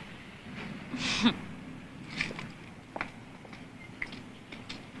 maybe.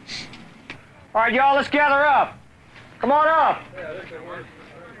 All right, y'all, let's gather up. Come on up.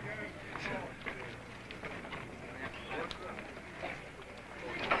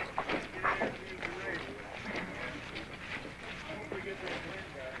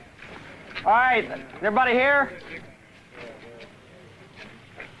 All right, everybody here?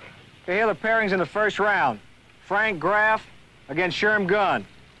 Okay, here are the pairings in the first round. Frank Graff against Sherm Gunn.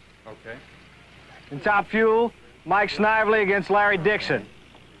 Okay. In Top Fuel, Mike Snively against Larry Dixon.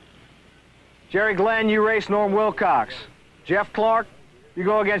 Jerry Glenn, you race Norm Wilcox. Jeff Clark, you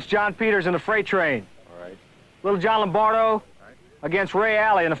go against John Peters in the freight train. All right. Little John Lombardo against Ray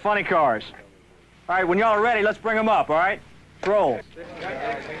Alley in the funny cars. All right, when y'all are ready, let's bring them up, all right? Roll.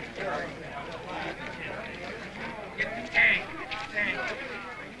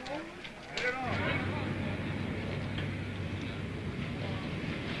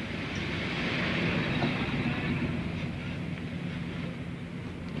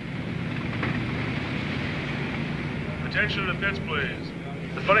 Attention to the pits, please.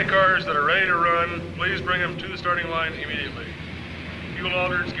 The funny cars that are ready to run, please bring them to the starting line immediately. fuel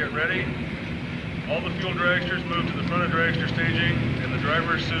alders get ready. All the fuel dragsters move to the front of dragster staging, and the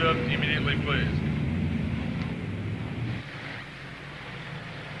drivers suit up immediately, please.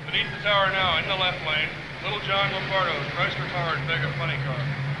 Beneath the tower now, in the left lane, Little John Lombardo's Chrysler-powered Vega funny car.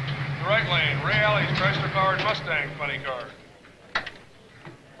 The right lane, Ray Alley's Chrysler-powered Mustang funny car.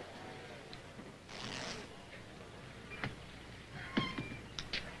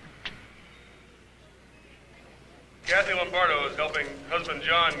 Kathy Lombardo is helping husband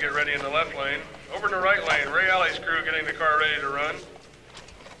John get ready in the left lane. Over in the right lane, Ray Alley's crew getting the car ready to run.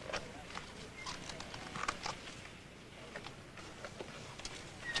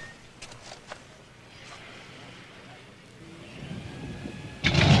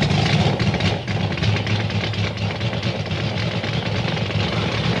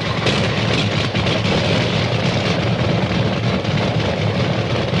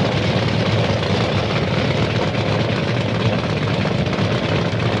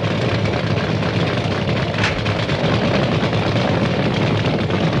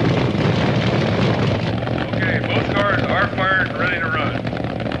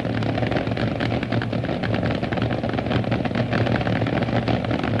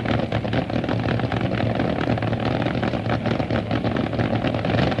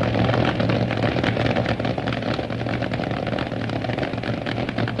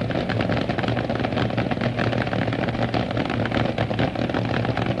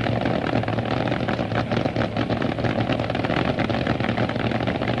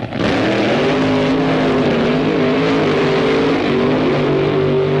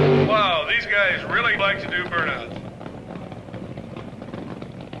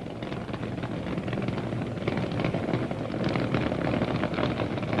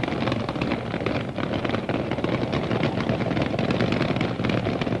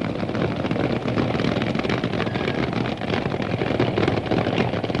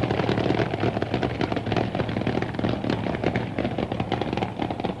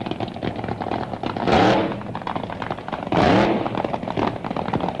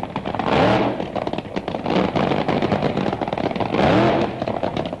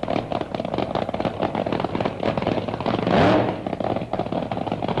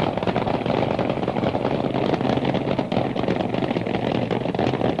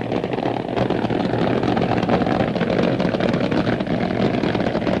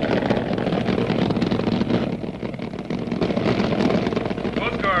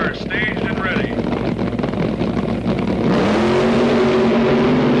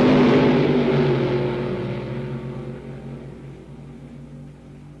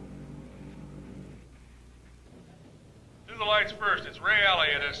 First, it's Ray Alley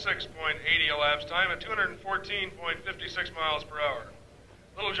at a 6.80 elapsed time at 214.56 miles per hour.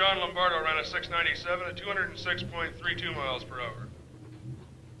 Little John Lombardo ran a 6.97 at 206.32 miles per hour.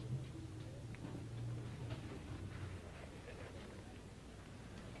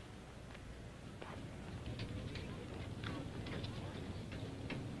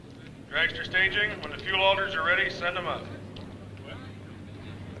 Dragster staging. When the fuel alders are ready, send them up.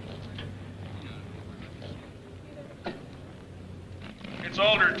 It's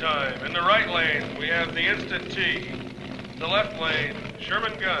alder time. In the right lane, we have the Instant T. The left lane,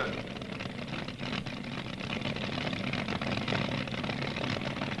 Sherman gun.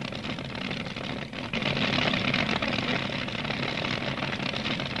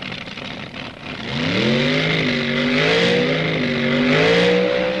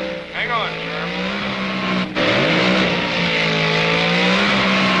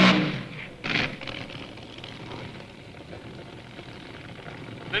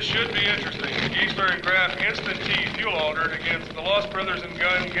 This should be interesting. Geisler and Kraft Instant T fuel altered against the Lost Brothers and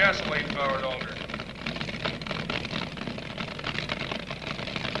Gunn gasoline-powered altered.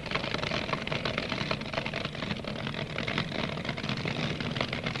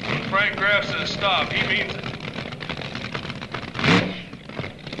 When Frank Graff says stop, he means it.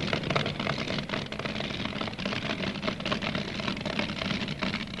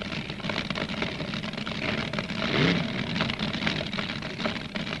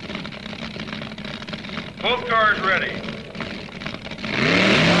 Both cars ready.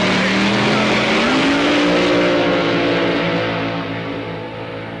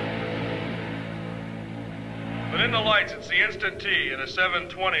 But in the lights, it's the Instant T at a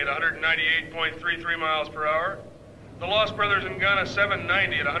 720 at 198.33 miles per hour. The Lost Brothers and Gunn a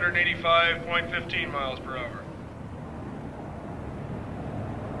 790 at 185.15 miles per hour.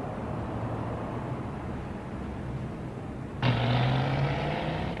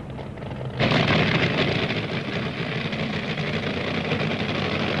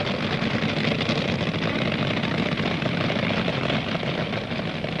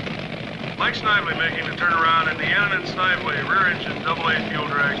 Mike Snively making the turnaround in the Annan and Snively rear-engine AA fuel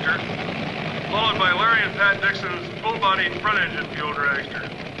dragster, followed by Larry and Pat Dixon's full-bodied front-engine fuel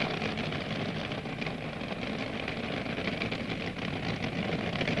dragster.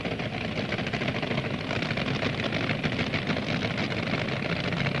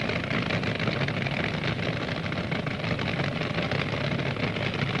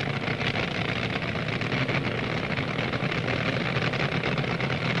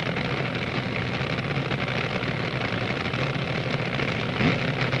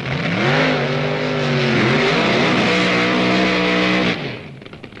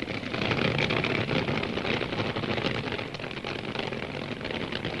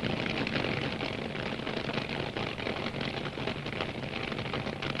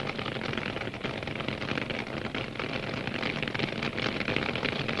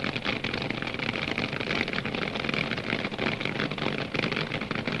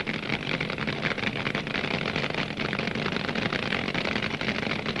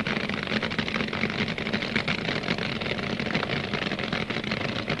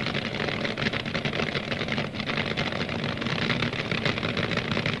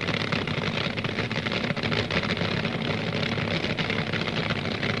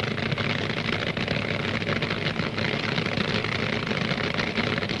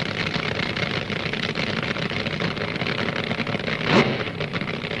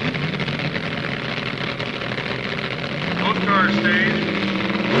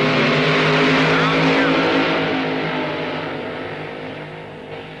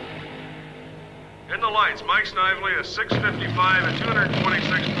 Mike Snively a 655 at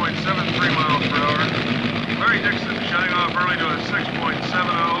 226.73 miles per hour. Larry Dixon shutting off early to a 6.70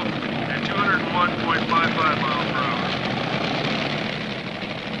 at 201.55 miles per hour.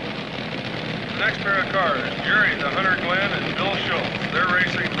 The next pair of cars, Jerry the Hunter Glenn and Bill Schultz. They're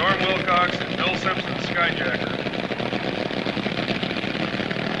racing Norm Wilcox and Bill Simpson's Skyjacker.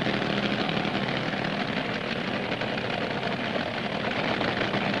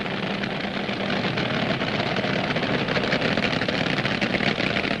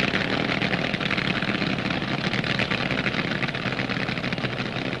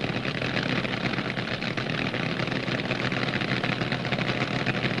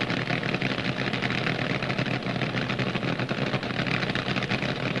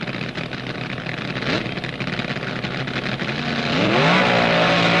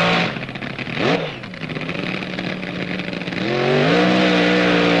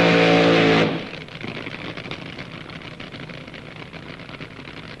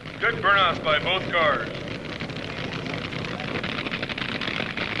 Good burnouts by both cars.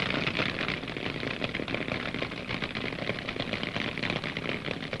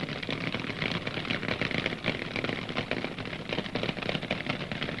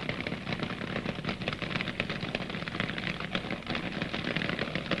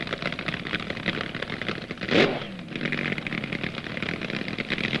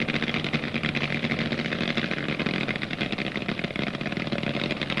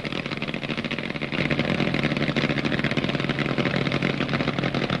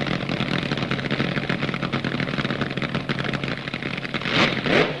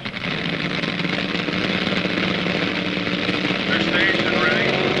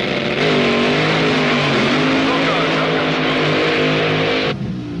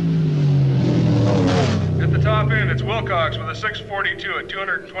 Wilcox with a 642 at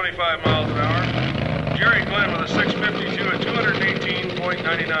 225 miles an hour. Jerry Glenn with a 652 at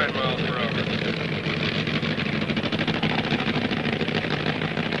 218.99 miles per hour.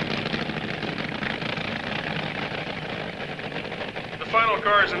 The final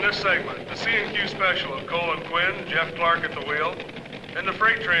cars in this segment, the C&Q Special of Cole and Quinn, Jeff Clark at the wheel, and the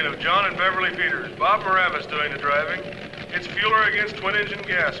freight train of John and Beverly Peters, Bob Moravis doing the driving. It's Fueler against twin-engine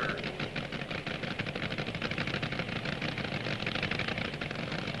Gasser.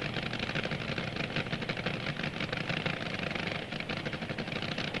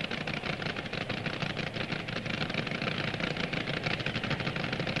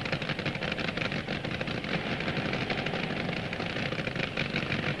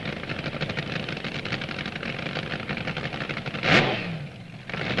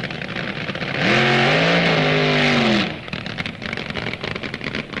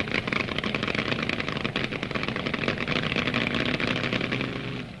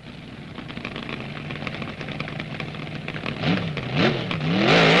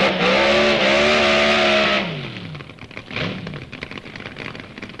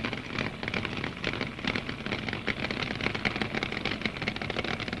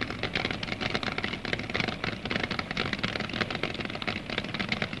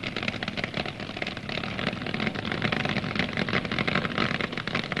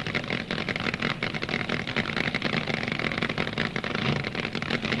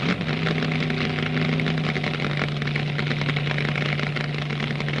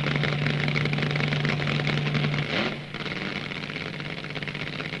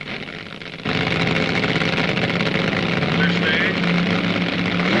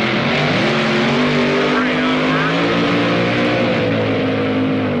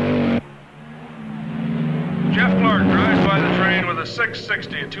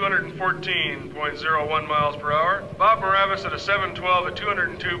 at 214.01 miles per hour. Bob Moravis at a 712 at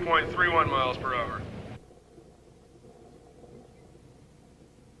 202.31 miles per hour.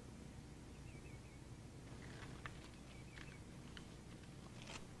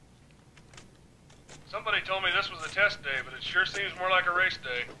 Somebody told me this was a test day, but it sure seems more like a race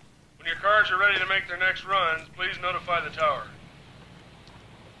day. When your cars are ready to make their next runs, please notify the tower.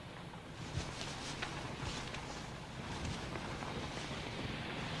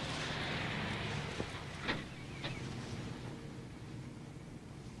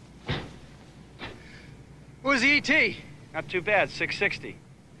 Who's the ET? Not too bad, 660.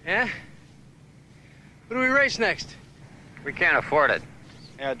 Yeah? Who do we race next? We can't afford it.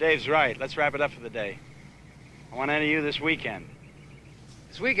 Yeah, Dave's right. Let's wrap it up for the day. I want to enter you this weekend.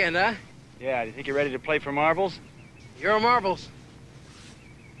 This weekend, huh? Yeah, do you think you're ready to play for marbles? Euro marbles.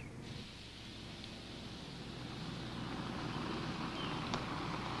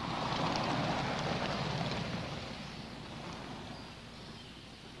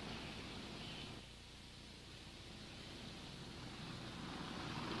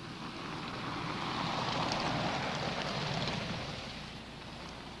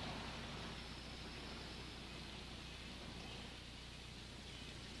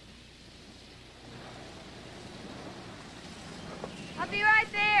 I'll be right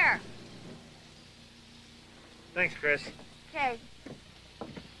there. Thanks, Chris. Okay.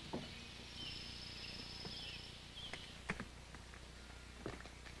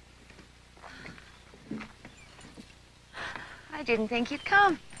 I didn't think you'd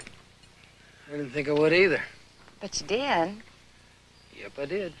come. I didn't think I would either. But you did. Yep, I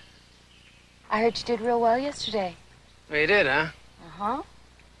did. I heard you did real well yesterday. Oh, you did, huh? Uh-huh.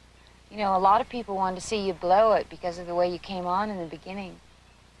 You know, a lot of people wanted to see you blow it because of the way you came on in the beginning.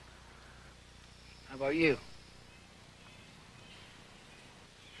 How about you?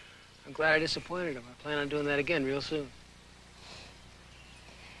 I'm glad I disappointed him. I plan on doing that again real soon.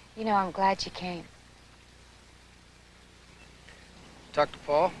 You know, I'm glad you came. Talk to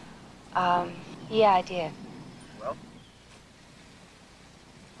Paul? Yeah, I did. Well?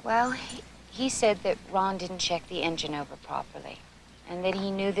 Well, he said that Ron didn't check the engine over properly, and that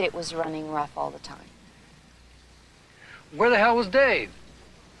he knew that it was running rough all the time. Where the hell was Dave?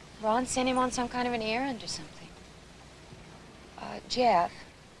 Ron sent him on some kind of an errand or something. Jeff,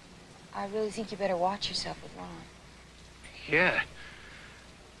 I really think you better watch yourself with Ron. Yeah.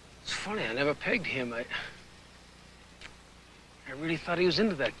 It's funny, I never pegged him. I really thought he was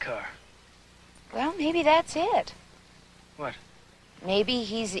into that car. Well, maybe that's it. What? Maybe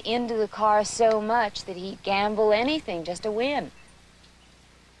he's into the car so much that he'd gamble anything just to win.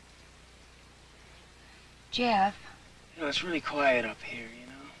 Jeff. You know, it's really quiet up here, you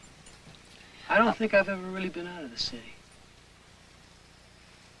know. I don't think I've ever really been out of the city.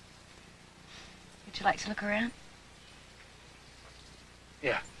 Would you like to look around?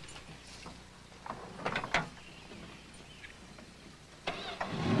 Yeah.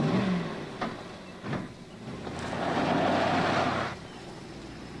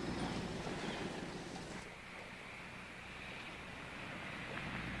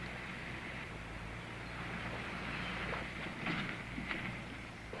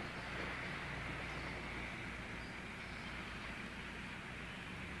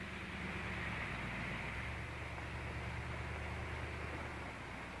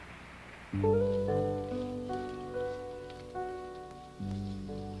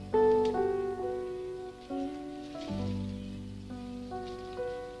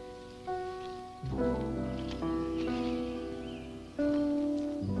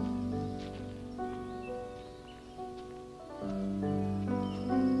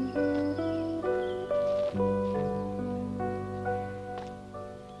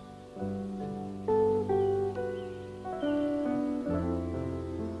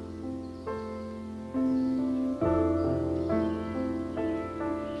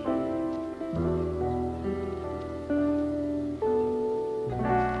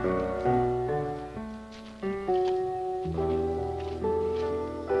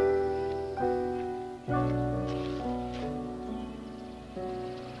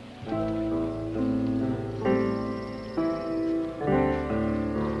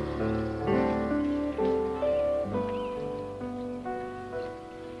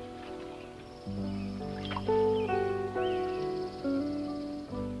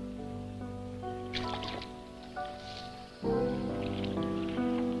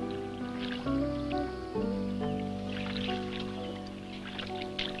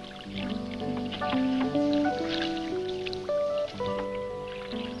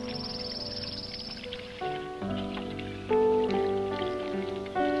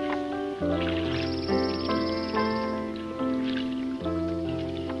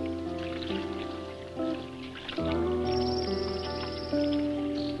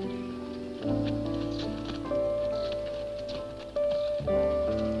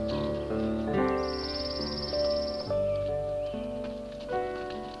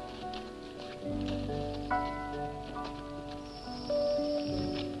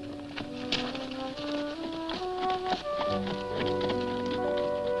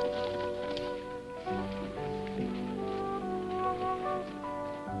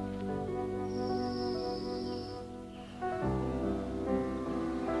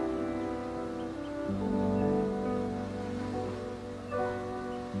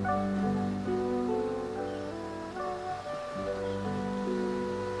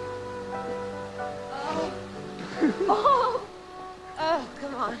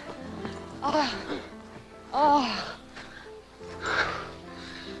 Oh.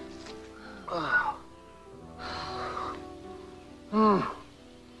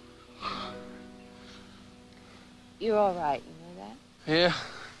 You're all right, you know that? Yeah,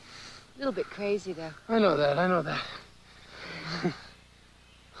 A little bit crazy, though. I know that. I know that.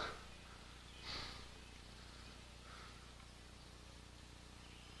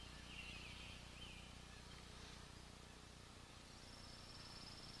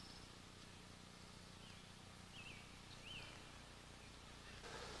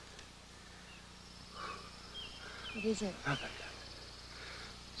 What is it? Nothing.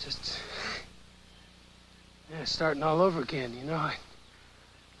 Just, yeah, starting all over again, you know.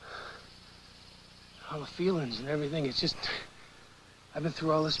 All the feelings and everything, it's just, I've been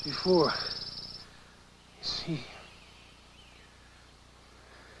through all this before. You see,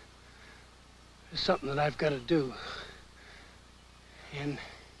 there's something that I've got to do. And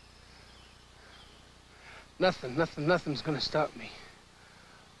nothing's gonna stop me.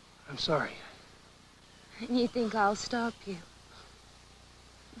 I'm sorry. And you think I'll stop you?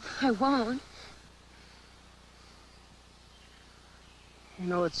 I won't. You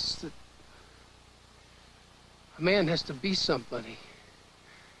know, it's that a man has to be somebody.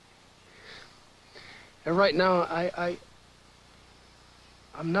 And right now,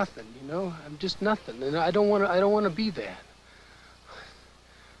 I'm nothing, you know? I'm just nothing, and I don't want to be that.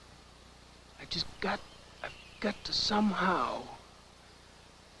 I've got to somehow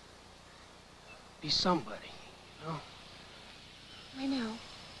be somebody, you know? I know.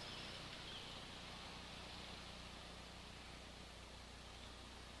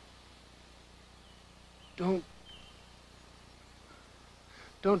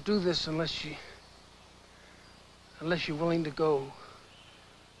 Don't do this unless you're willing to go.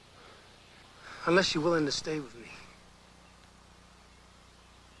 Unless you're willing to stay with me.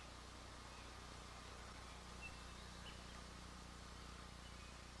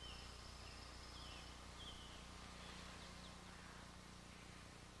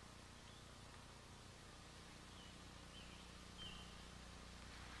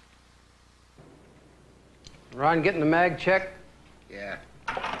 Ron, getting the mag checked? Yeah.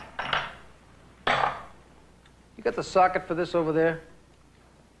 You got the socket for this over there?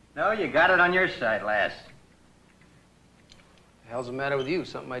 No, you got it on your side last. The hell's the matter with you?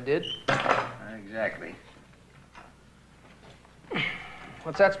 Something I did? Not exactly.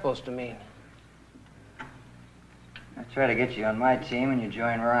 What's that supposed to mean? I try to get you on my team and you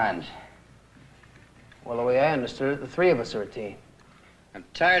join Ron's. Well, the way I understood it, the three of us are a team. I'm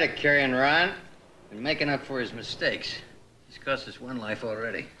tired of carrying Ron and making up for his mistakes. He's cost us one life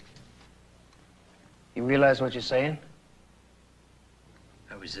already. You realize what you're saying?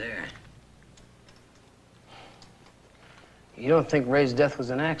 I was there. You don't think Ray's death was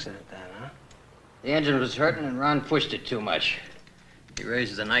an accident, then, huh? The engine was hurting and Ron pushed it too much. He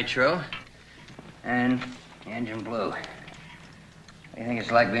raised the nitro and the engine blew. What do you think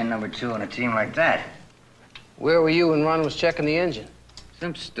it's like being number 2 on a team like that? Where were you when Ron was checking the engine?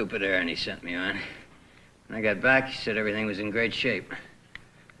 Some stupid errand he sent me on. When I got back, he said everything was in great shape.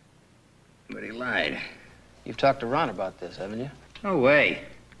 But he lied. You've talked to Ron about this, haven't you? No way.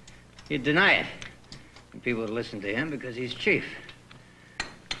 He'd deny it. And people would listen to him because he's chief.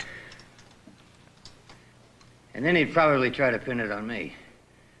 And then he'd probably try to pin it on me.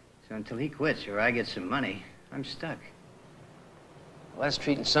 So until he quits or I get some money, I'm stuck. Well, that's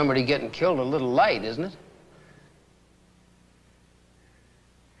treating somebody getting killed a little light, isn't it?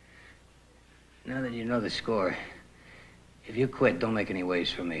 Now that you know the score, if you quit, don't make any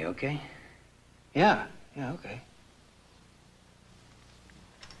waves for me, okay? Yeah, okay.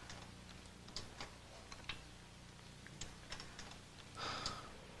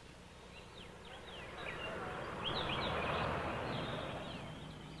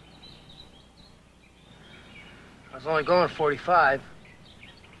 I was only going 45.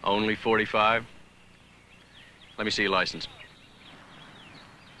 Only 45? Let me see your license.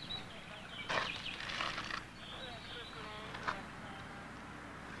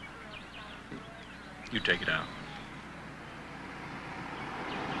 You take it out.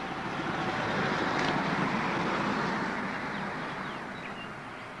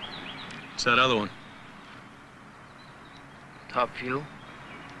 What's that other one? Top fuel.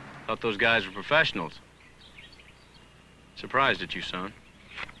 Thought those guys were professionals. Surprised at you, son.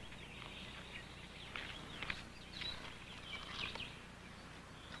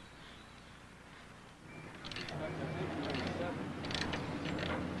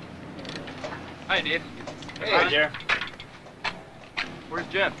 Hi, Dave. Hey. Hi, Jer. Where's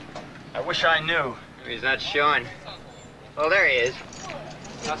Jeff? I wish I knew. He's not showing. Oh, there he is.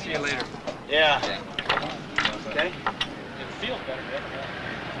 I'll see you later. Yeah. Okay. It feels better, man.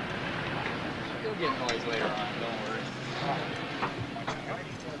 You'll get noise later on, don't worry.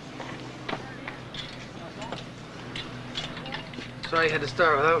 Sorry you had to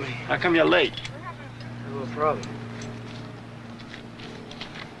start without me. How come you're late? No problem.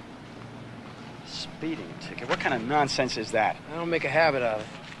 Speeding ticket? What kind of nonsense is that? I don't make a habit of it.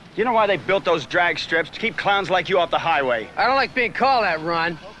 You know why they built those drag strips? To keep clowns like you off the highway. I don't like being called that,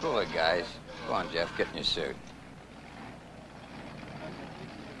 Ron. Cool it, guys. Go on, Jeff. Get in your suit.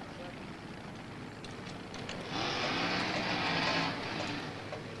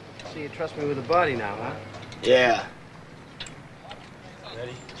 So you trust me with the body now, huh? Yeah.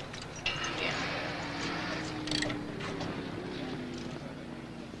 Ready?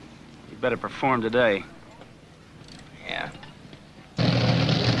 You better perform today. Yeah.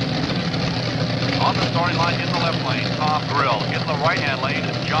 On the starting line in the left lane, Tom Grill. In the right-hand lane,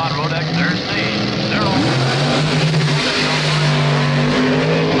 John Rodeck. There's Steve. They're all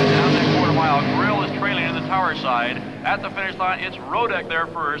down that quarter mile. Grill is trailing in the tower side. At the finish line, it's Rodeck there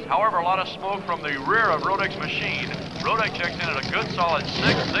first. However, a lot of smoke from the rear of Rodeck's machine. Rodeck checks in at a good solid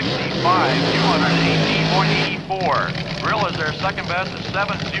 6:65, 218.84. Grill is their second best at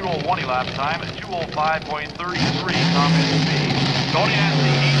 7:01 elapsed time at 205.33 top end speed. Tony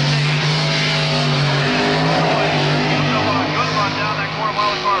Nancy, down that quarter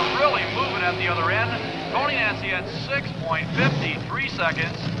mile, the car really moving at the other end. Tony Nancy at 6.53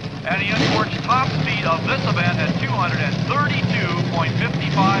 seconds, and he uncorks top speed of this event at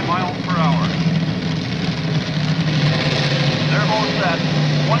 232.55 miles per hour. They're both set.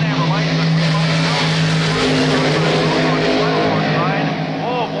 One hammer length.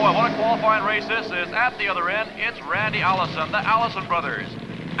 Oh boy, what a qualifying race this is. At the other end, it's Randy Allison, the Allison brothers.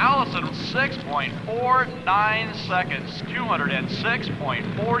 Allison, 6.49 seconds,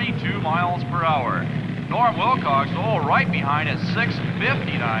 206.42 miles per hour. Norm Wilcox, right behind at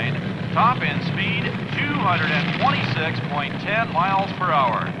 6:59. Top end speed, 226.10 miles per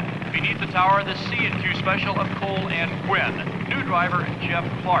hour. Beneath the tower, the C&Q special of Cole and Quinn. New driver, Jeff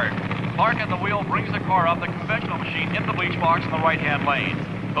Clark. Clark at the wheel brings the car up the conventional machine in the bleach box in the right-hand lane.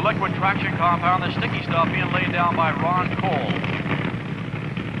 The liquid traction compound, the sticky stuff being laid down by Ron Cole.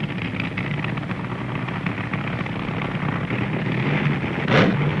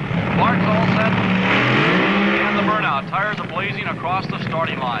 Clark's all set, and the burnout. Tires are blazing across the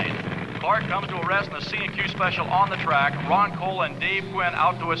starting line. Clark comes to a rest in the C&Q special on the track. Ron Cole and Dave Quinn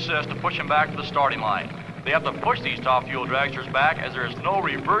out to assist to push him back to the starting line. They have to push these top fuel dragsters back as there is no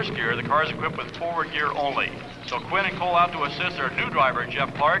reverse gear. The car is equipped with forward gear only. So Quinn and Cole out to assist their new driver,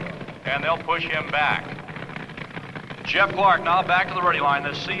 Jeff Clark, and they'll push him back. Jeff Clark now back to the ready line,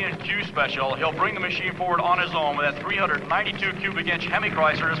 the C&Q special. He'll bring the machine forward on his own with that 392 cubic inch Hemi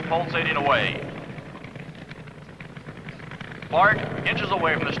Chrysler just pulsating away. Clark inches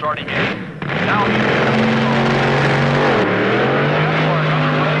away from the starting gate. Now Jeff Clark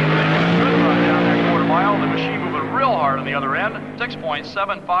underway, making a good run down that quarter mile. The machine moving real hard on the other end,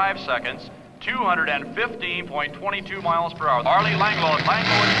 6.75 seconds, 215.22 miles per hour. Arlie Langlois is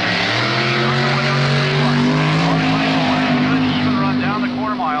down the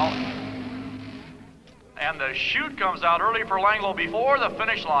quarter mile, and the chute comes out early for Langlois before the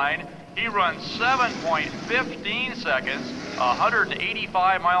finish line. He runs 7.15 seconds,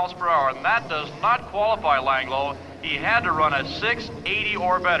 185 miles per hour, and that does not qualify Langlois. He had to run a 680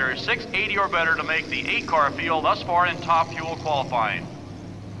 or better to make the 8-car field thus far in top fuel qualifying.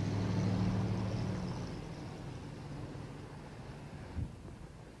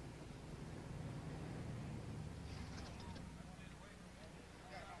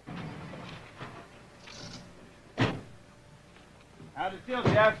 How'd it feel,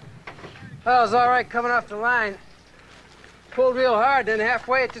 Jeff? Well, it was all right coming off the line. Pulled real hard, then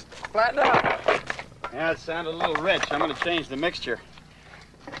halfway it just flattened out. Yeah, it sounded a little rich. I'm going to change the mixture.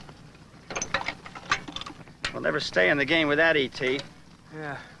 We'll never stay in the game with that, E.T.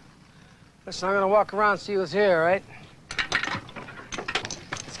 Yeah. Listen, I'm going to walk around and see who's here, all right?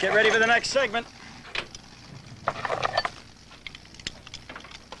 Let's get ready for the next segment.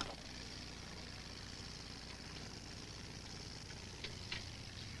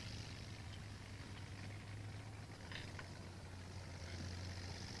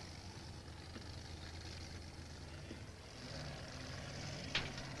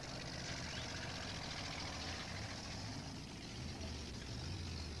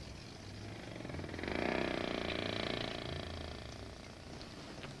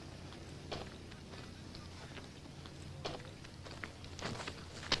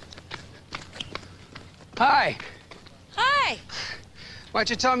 Hi. Hi. Why'd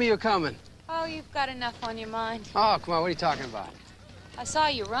you tell me you're coming? Oh, you've got enough on your mind. Oh, come on, what are you talking about? I saw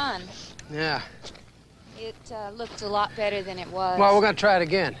you run. Yeah. It looked a lot better than it was. Well, we're gonna try it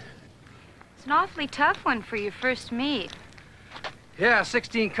again. It's an awfully tough one for your first meet. Yeah, a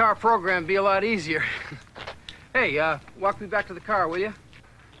 16-car program would be a lot easier. Hey, walk me back to the car, will you?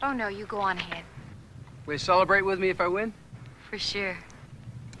 Oh, no, you go on ahead. Will you celebrate with me if I win? For sure.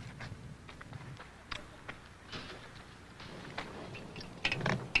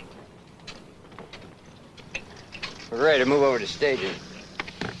 We're ready to move over to staging.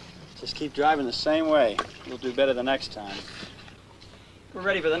 Just keep driving the same way. You'll do better the next time. We're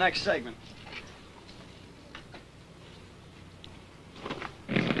ready for the next segment.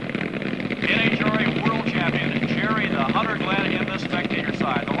 NHRA World Champion Jerry the Hunter Glenn in the spectator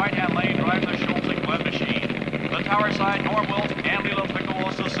side. The right-hand lane drives the Schultz and Glenn machine. The tower side, Norm Wilt and Lilo Piccolo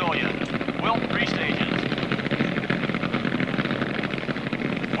Sicilian. Wilt 3 stages.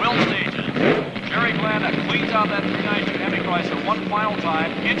 Wilt stages. Jerry Glenn cleans out that 392 Hemi Chrysler one final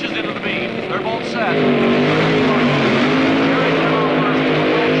time, inches into the beam. They're both set. Jerry Glenn on first.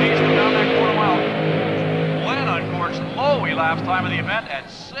 Wilt chasing down that quarter mile. Glenn uncorks low elapsed time of the event at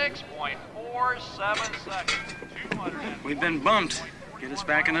 6.47 seconds. We've been bumped. Get us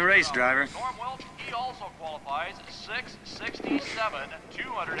back in the race, driver. Norm Welch, he also qualifies 6:67,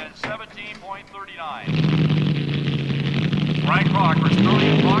 217.39. Frank Kroc for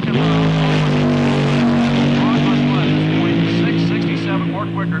Sterling Rock and Roll. Kroc must run 6:67 more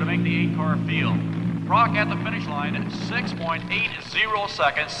quicker to make the 8-car field. Kroc at the finish line at 6.80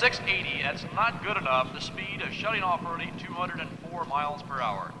 seconds, 6:80. That's not good enough. The speed of shutting off early, 204 miles per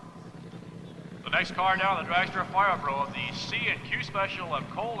hour. The next car down the dragster fire up row, the C&Q Special of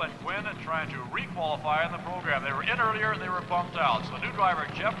Cole and Quinn trying to re-qualify in the program. They were in earlier, they were bumped out. So the new driver,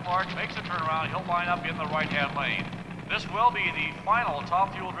 Jeff Clark, makes a turnaround. He'll line up in the right-hand lane. This will be the final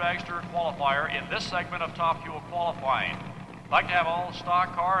Top Fuel dragster qualifier in this segment of Top Fuel qualifying. I'd like to have all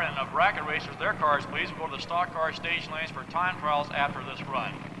stock car and bracket racers, their cars, please, go to the stock car stage lanes for time trials after this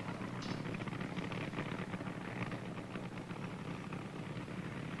run.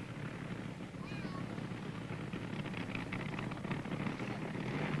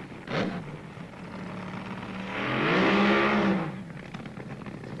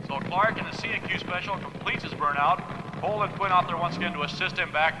 Clark in the C&Q Special completes his burnout. Cole and Quinn out there once again to assist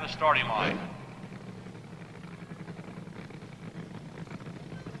him back to the starting line.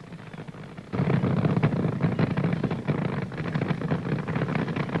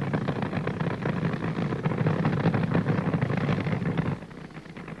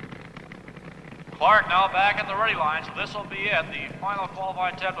 Clark now back at the ready line, so this will be it, the final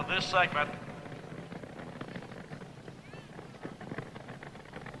qualifying attempt of this segment.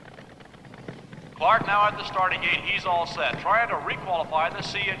 Clark now at the starting gate. He's all set. Trying to requalify the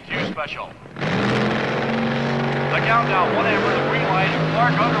C&Q Special. The countdown, 1 amber, the green light.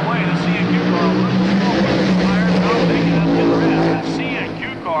 Clark underway. The C&Q car moves forward. Tires now making it to the rim. The C&Q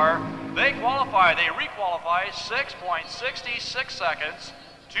car, they qualify. They requalify 6.66 seconds,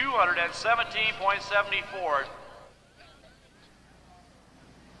 217.74.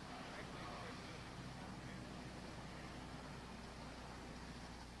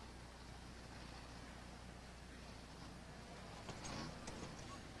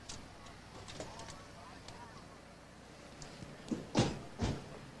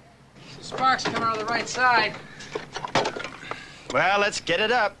 Sparks coming out of the right side. Well, let's get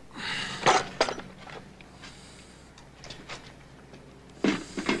it up.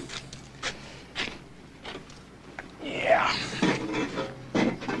 Yeah.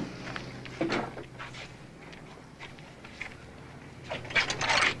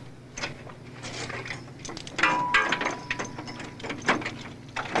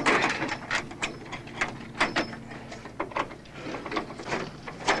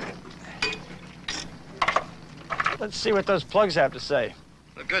 Let's see what those plugs have to say.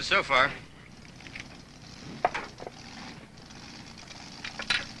 Look good so far.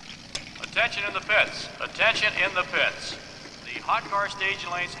 Attention in the pits. Attention in the pits. The hot car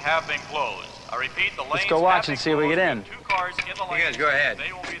staging lanes have been closed. I repeat, the lanes Let's go watch and see if we get in. 2 cars in the lanes. You guys go ahead.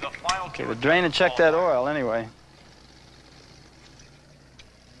 They will be the final Okay, we'll drain and check that oil anyway.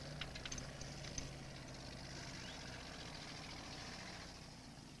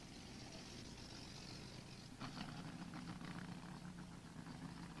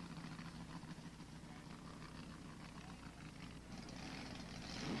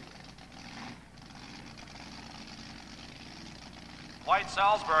 White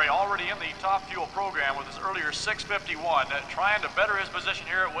Salisbury already in the Top Fuel program with his earlier 6:51, trying to better his position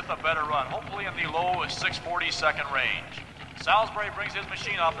here with a better run, hopefully in the low 6:40 second range. Salisbury brings his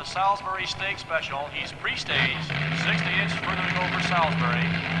machine up, the Salisbury Steak Special. He's pre-staged, 60 inches further to go for Salisbury.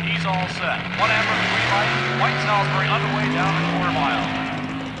 He's all set. 1 amber green light, White Salisbury underway down the quarter mile.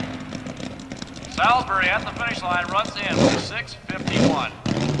 Salisbury at the finish line runs in with 6:51.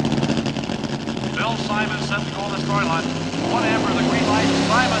 Bill Simon set to go on the starting line. 1 amber the green light.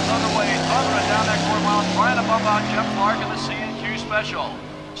 Simon's underway, thundering down that quarter mile, trying to bump out Jeff Clark in the C&Q Special.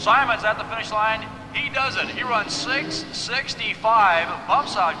 Simon's at the finish line. He does it. He runs 6:65,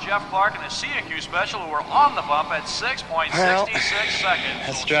 bumps out Jeff Clark in the C&Q Special, who are on the bump at 6.66 seconds.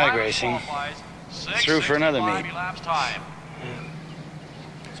 That's So drag Simon racing. qualifies Through for another meet. elapsed time.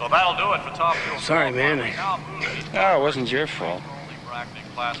 So that'll do it for Top Fuel. Sorry, man. Oh, it wasn't your fault.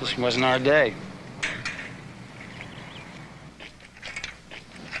 Just wasn't our day.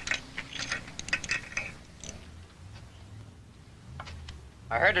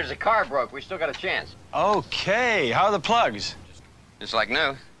 I heard there's a car broke. We still got a chance. Okay, how are the plugs? Just like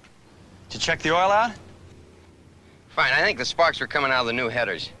new. Did you check the oil out? Fine, I think the sparks are coming out of the new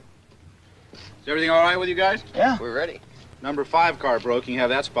headers. Is everything all right with you guys? Yeah. We're ready. Number 5 car broke. You can have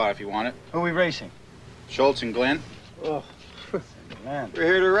that spot if you want it. Who are we racing? Schultz and Glenn. Oh, man. We're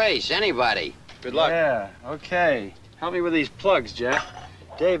here to race. Anybody. Good luck. Yeah, okay. Help me with these plugs, Jeff.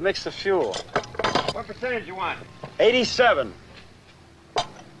 Dave, mix the fuel. What percentage you want? 87.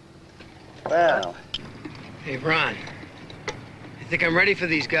 Well. Hey, Ron. I think I'm ready for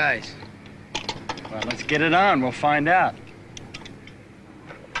these guys. Well, let's get it on. We'll find out.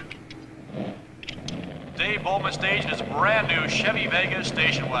 Dave Bowman staged his brand new Chevy Vegas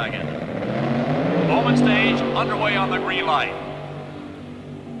station wagon. Bowman stage underway on the green light.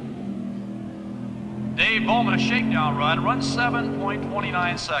 Dave Bowman, a shakedown run, runs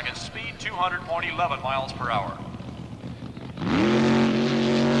 7.29 seconds, speed 200.11 miles per hour.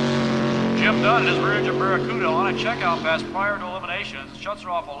 Jim Dunn in his rear engine Barracuda on a checkout pass prior to eliminations. Shuts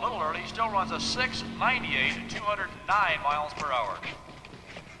her off a little early, still runs a 6.98 at 209 miles per hour.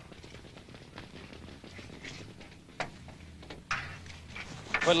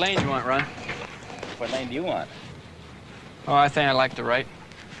 What lane do you want, Ron? What lane do you want? Oh, I think I like the right.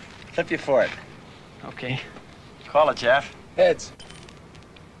 Flip you for it. Okay. Call it, Jeff. Heads.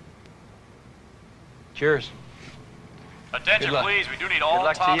 Cheers. Attention, Good luck. please. We do need all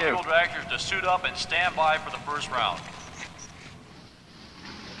luck to top you. fuel dragsters to suit up and stand by for the first round.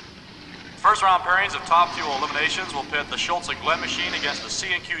 First round pairings of top fuel eliminations will pit the Schultz and Glenn machine against the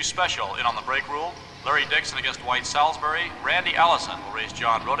C&Q Special in on the brake rule. Larry Dixon against White Salisbury. Randy Allison will race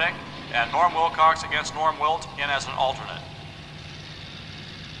John Rodek. And Norm Wilcox against Norm Wilt in as an alternate.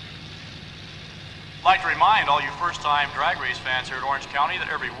 I'd like to remind all you first-time drag race fans here at Orange County that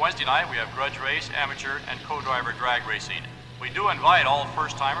every Wednesday night we have grudge race, amateur, and co-driver drag racing. We do invite all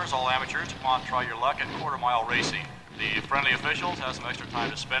first-timers, all amateurs, to come on and try your luck at quarter-mile racing. The friendly officials have some extra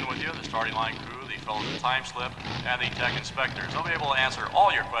time to spend with you, the starting line crew, the fellows with time slip, and the tech inspectors. They'll be able to answer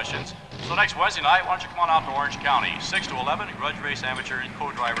all your questions. So next Wednesday night, why don't you come on out to Orange County, 6 to 11, grudge race, amateur, and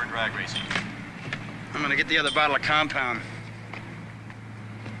co-driver drag racing. I'm gonna get the other bottle of compound.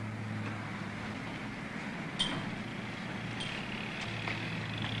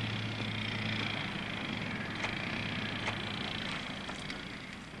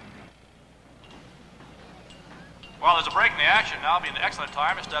 Well, there's a break in the action. Now would be an excellent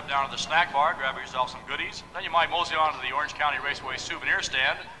time to step down to the snack bar, grab yourself some goodies. Then you might mosey on to the Orange County Raceway souvenir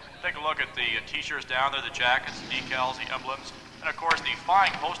stand. Take a look at the t-shirts down there, the jackets, the decals, the emblems, and of course the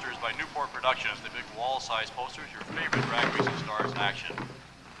fine posters by Newport Productions, the big wall-size posters, your favorite drag racing stars in action.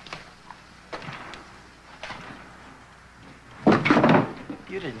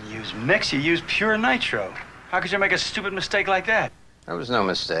 You didn't use mix, you used pure nitro. How could you make a stupid mistake like that? That was no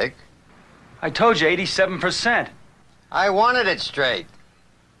mistake. I told you, 87%. I wanted it straight.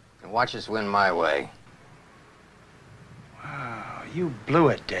 And watch us win my way. Wow, you blew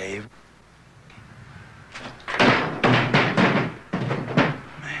it, Dave. Man,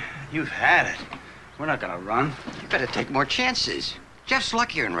 you've had it. We're not gonna run. You better take more chances. Jeff's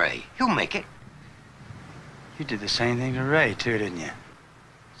luckier than Ray. He'll make it. You did the same thing to Ray, too, didn't you?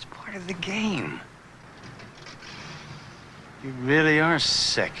 It's part of the game. You really are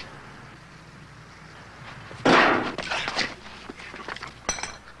sick.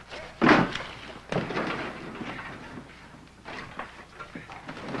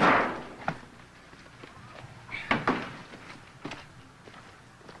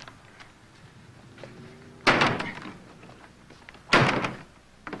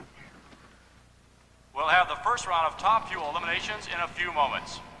 We'll have the first round of top fuel eliminations in a few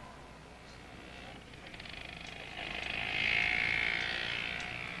moments.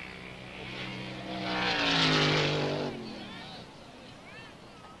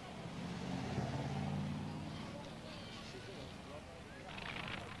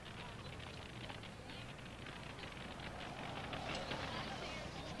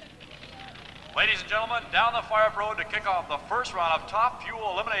 Ladies and gentlemen, down the fire road to kick off the first round of Top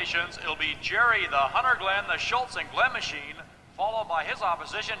Fuel eliminations, it'll be Jerry the Hunter Glenn, the Schultz and Glenn machine, followed by his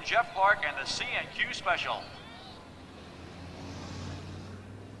opposition, Jeff Clark and the C&Q Special.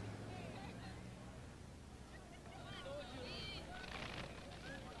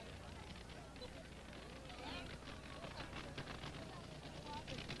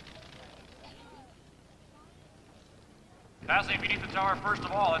 Passing beneath the tower, first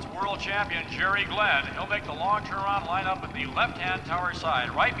of all, it's world champion Jerry Glenn. He'll make the long turnaround lineup at the left-hand tower side.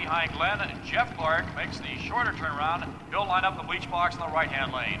 Right behind Glenn, Jeff Clark makes the shorter turnaround. He'll line up the bleach box in the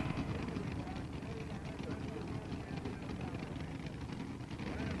right-hand lane.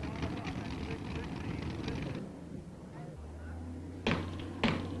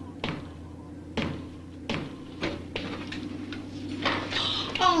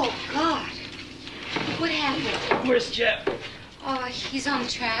 Oh, God. What happened? Where's Jeff? Oh, he's on the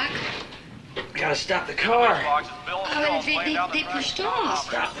track. Gotta stop the car. Oh, they pushed off.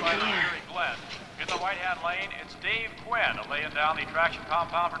 Stop the car. In the right-hand lane, it's Dave Quinn laying down the traction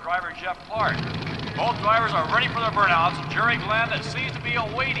compound for driver Jeff Clark. Both drivers are ready for their burnouts. Jerry Glenn seems to be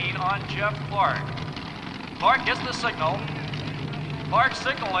awaiting on Jeff Clark. Clark gets the signal. Clark's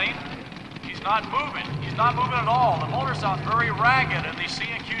signaling. He's not moving. He's not moving at all. The motor sounds very ragged in the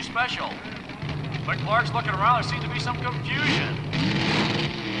C&Q Special. But Clark's looking around. There seems to be some confusion.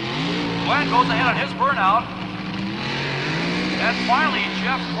 Glenn goes ahead on his burnout. And finally,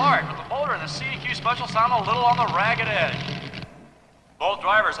 Jeff Clark, with the motor in the C&Q Special, sound a little on the ragged edge. Both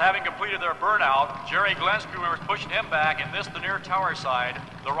drivers having completed their burnout, Jerry Glenn's crew members pushing him back and missed the near tower side.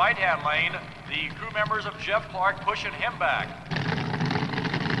 The right-hand lane, the crew members of Jeff Clark pushing him back.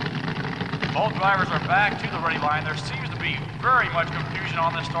 Both drivers are back to the ready line. There seems to be very much confusion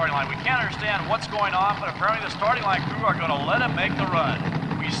on this starting line. We can't understand what's going on, but apparently the starting line crew are going to let him make the run.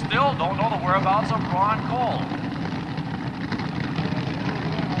 We still don't know the whereabouts of Ron Cole.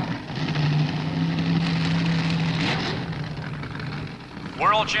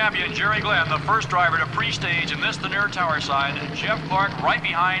 World champion Jerry Glenn, the first driver to pre-stage and miss the near tower side. Jeff Clark right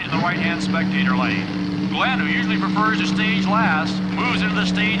behind in the right-hand spectator lane. Glenn, who usually prefers to stage last, moves into the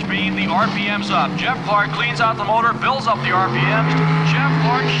stage beam, the RPM's up. Jeff Clark cleans out the motor, builds up the RPMs. Jeff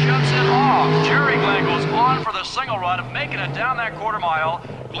Clark shuts it off. Jerry Glenn goes on for the single run, making it down that quarter mile.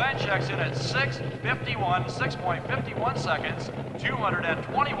 Glenn checks in at 6.51 seconds,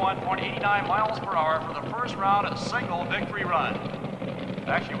 221.89 miles per hour for the first round single victory run.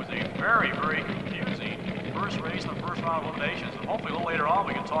 Actually, it was a very, very confusing first race in the first round of eliminations. And hopefully a little later on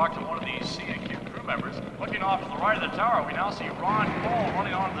we can talk to one of these C&Q crew members. Looking off to the right of the tower, we now see Ron Cole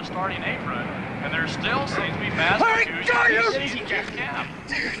running onto the starting apron. And there still seems to be mass confusion in the C&Q camp.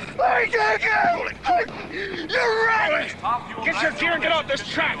 You're right! Get your gear and get off this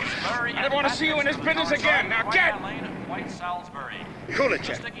track. I never want to see you in this business again. Now get! White Salisbury. Cool it,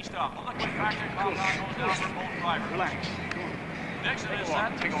 Jeff. Sticky stuff. The liquid traction compound goes down for both drivers. Relax. Dixon is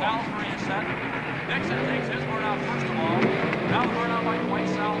set. Salisbury is set. Dixon takes his burnout first of all. Now the burnout by White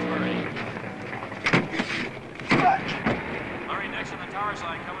Salisbury. Larry Dixon, the tower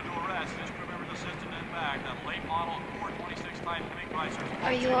side, coming to a rest. His crew members assisted in back. That late model 426 Type Mini Chrysler.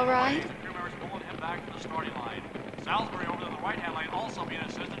 Are you all right? The crew members pulling him back to the starting line. Salisbury over to the right-hand lane also being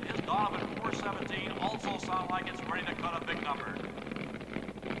assisted. His Donovan 417 also sound like it's ready to cut a big number.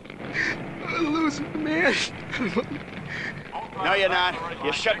 I'm losing, man. No, you're not.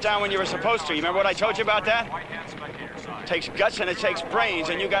 You shut down when you were supposed to. You remember what I told you about that? It takes guts and it takes brains,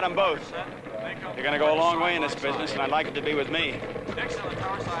 and you got them both. You're going to go a long way in this business, and I'd like it to be with me. Dixon on the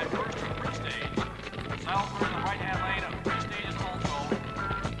tower side first to pre-stage. Salisbury in the right-hand lane of pre-stages also.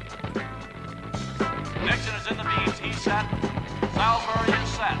 Dixon is in the beams. He's set. Salisbury is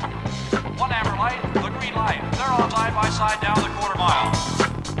set. One amber light, the green light. They're on side by side down the quarter mile.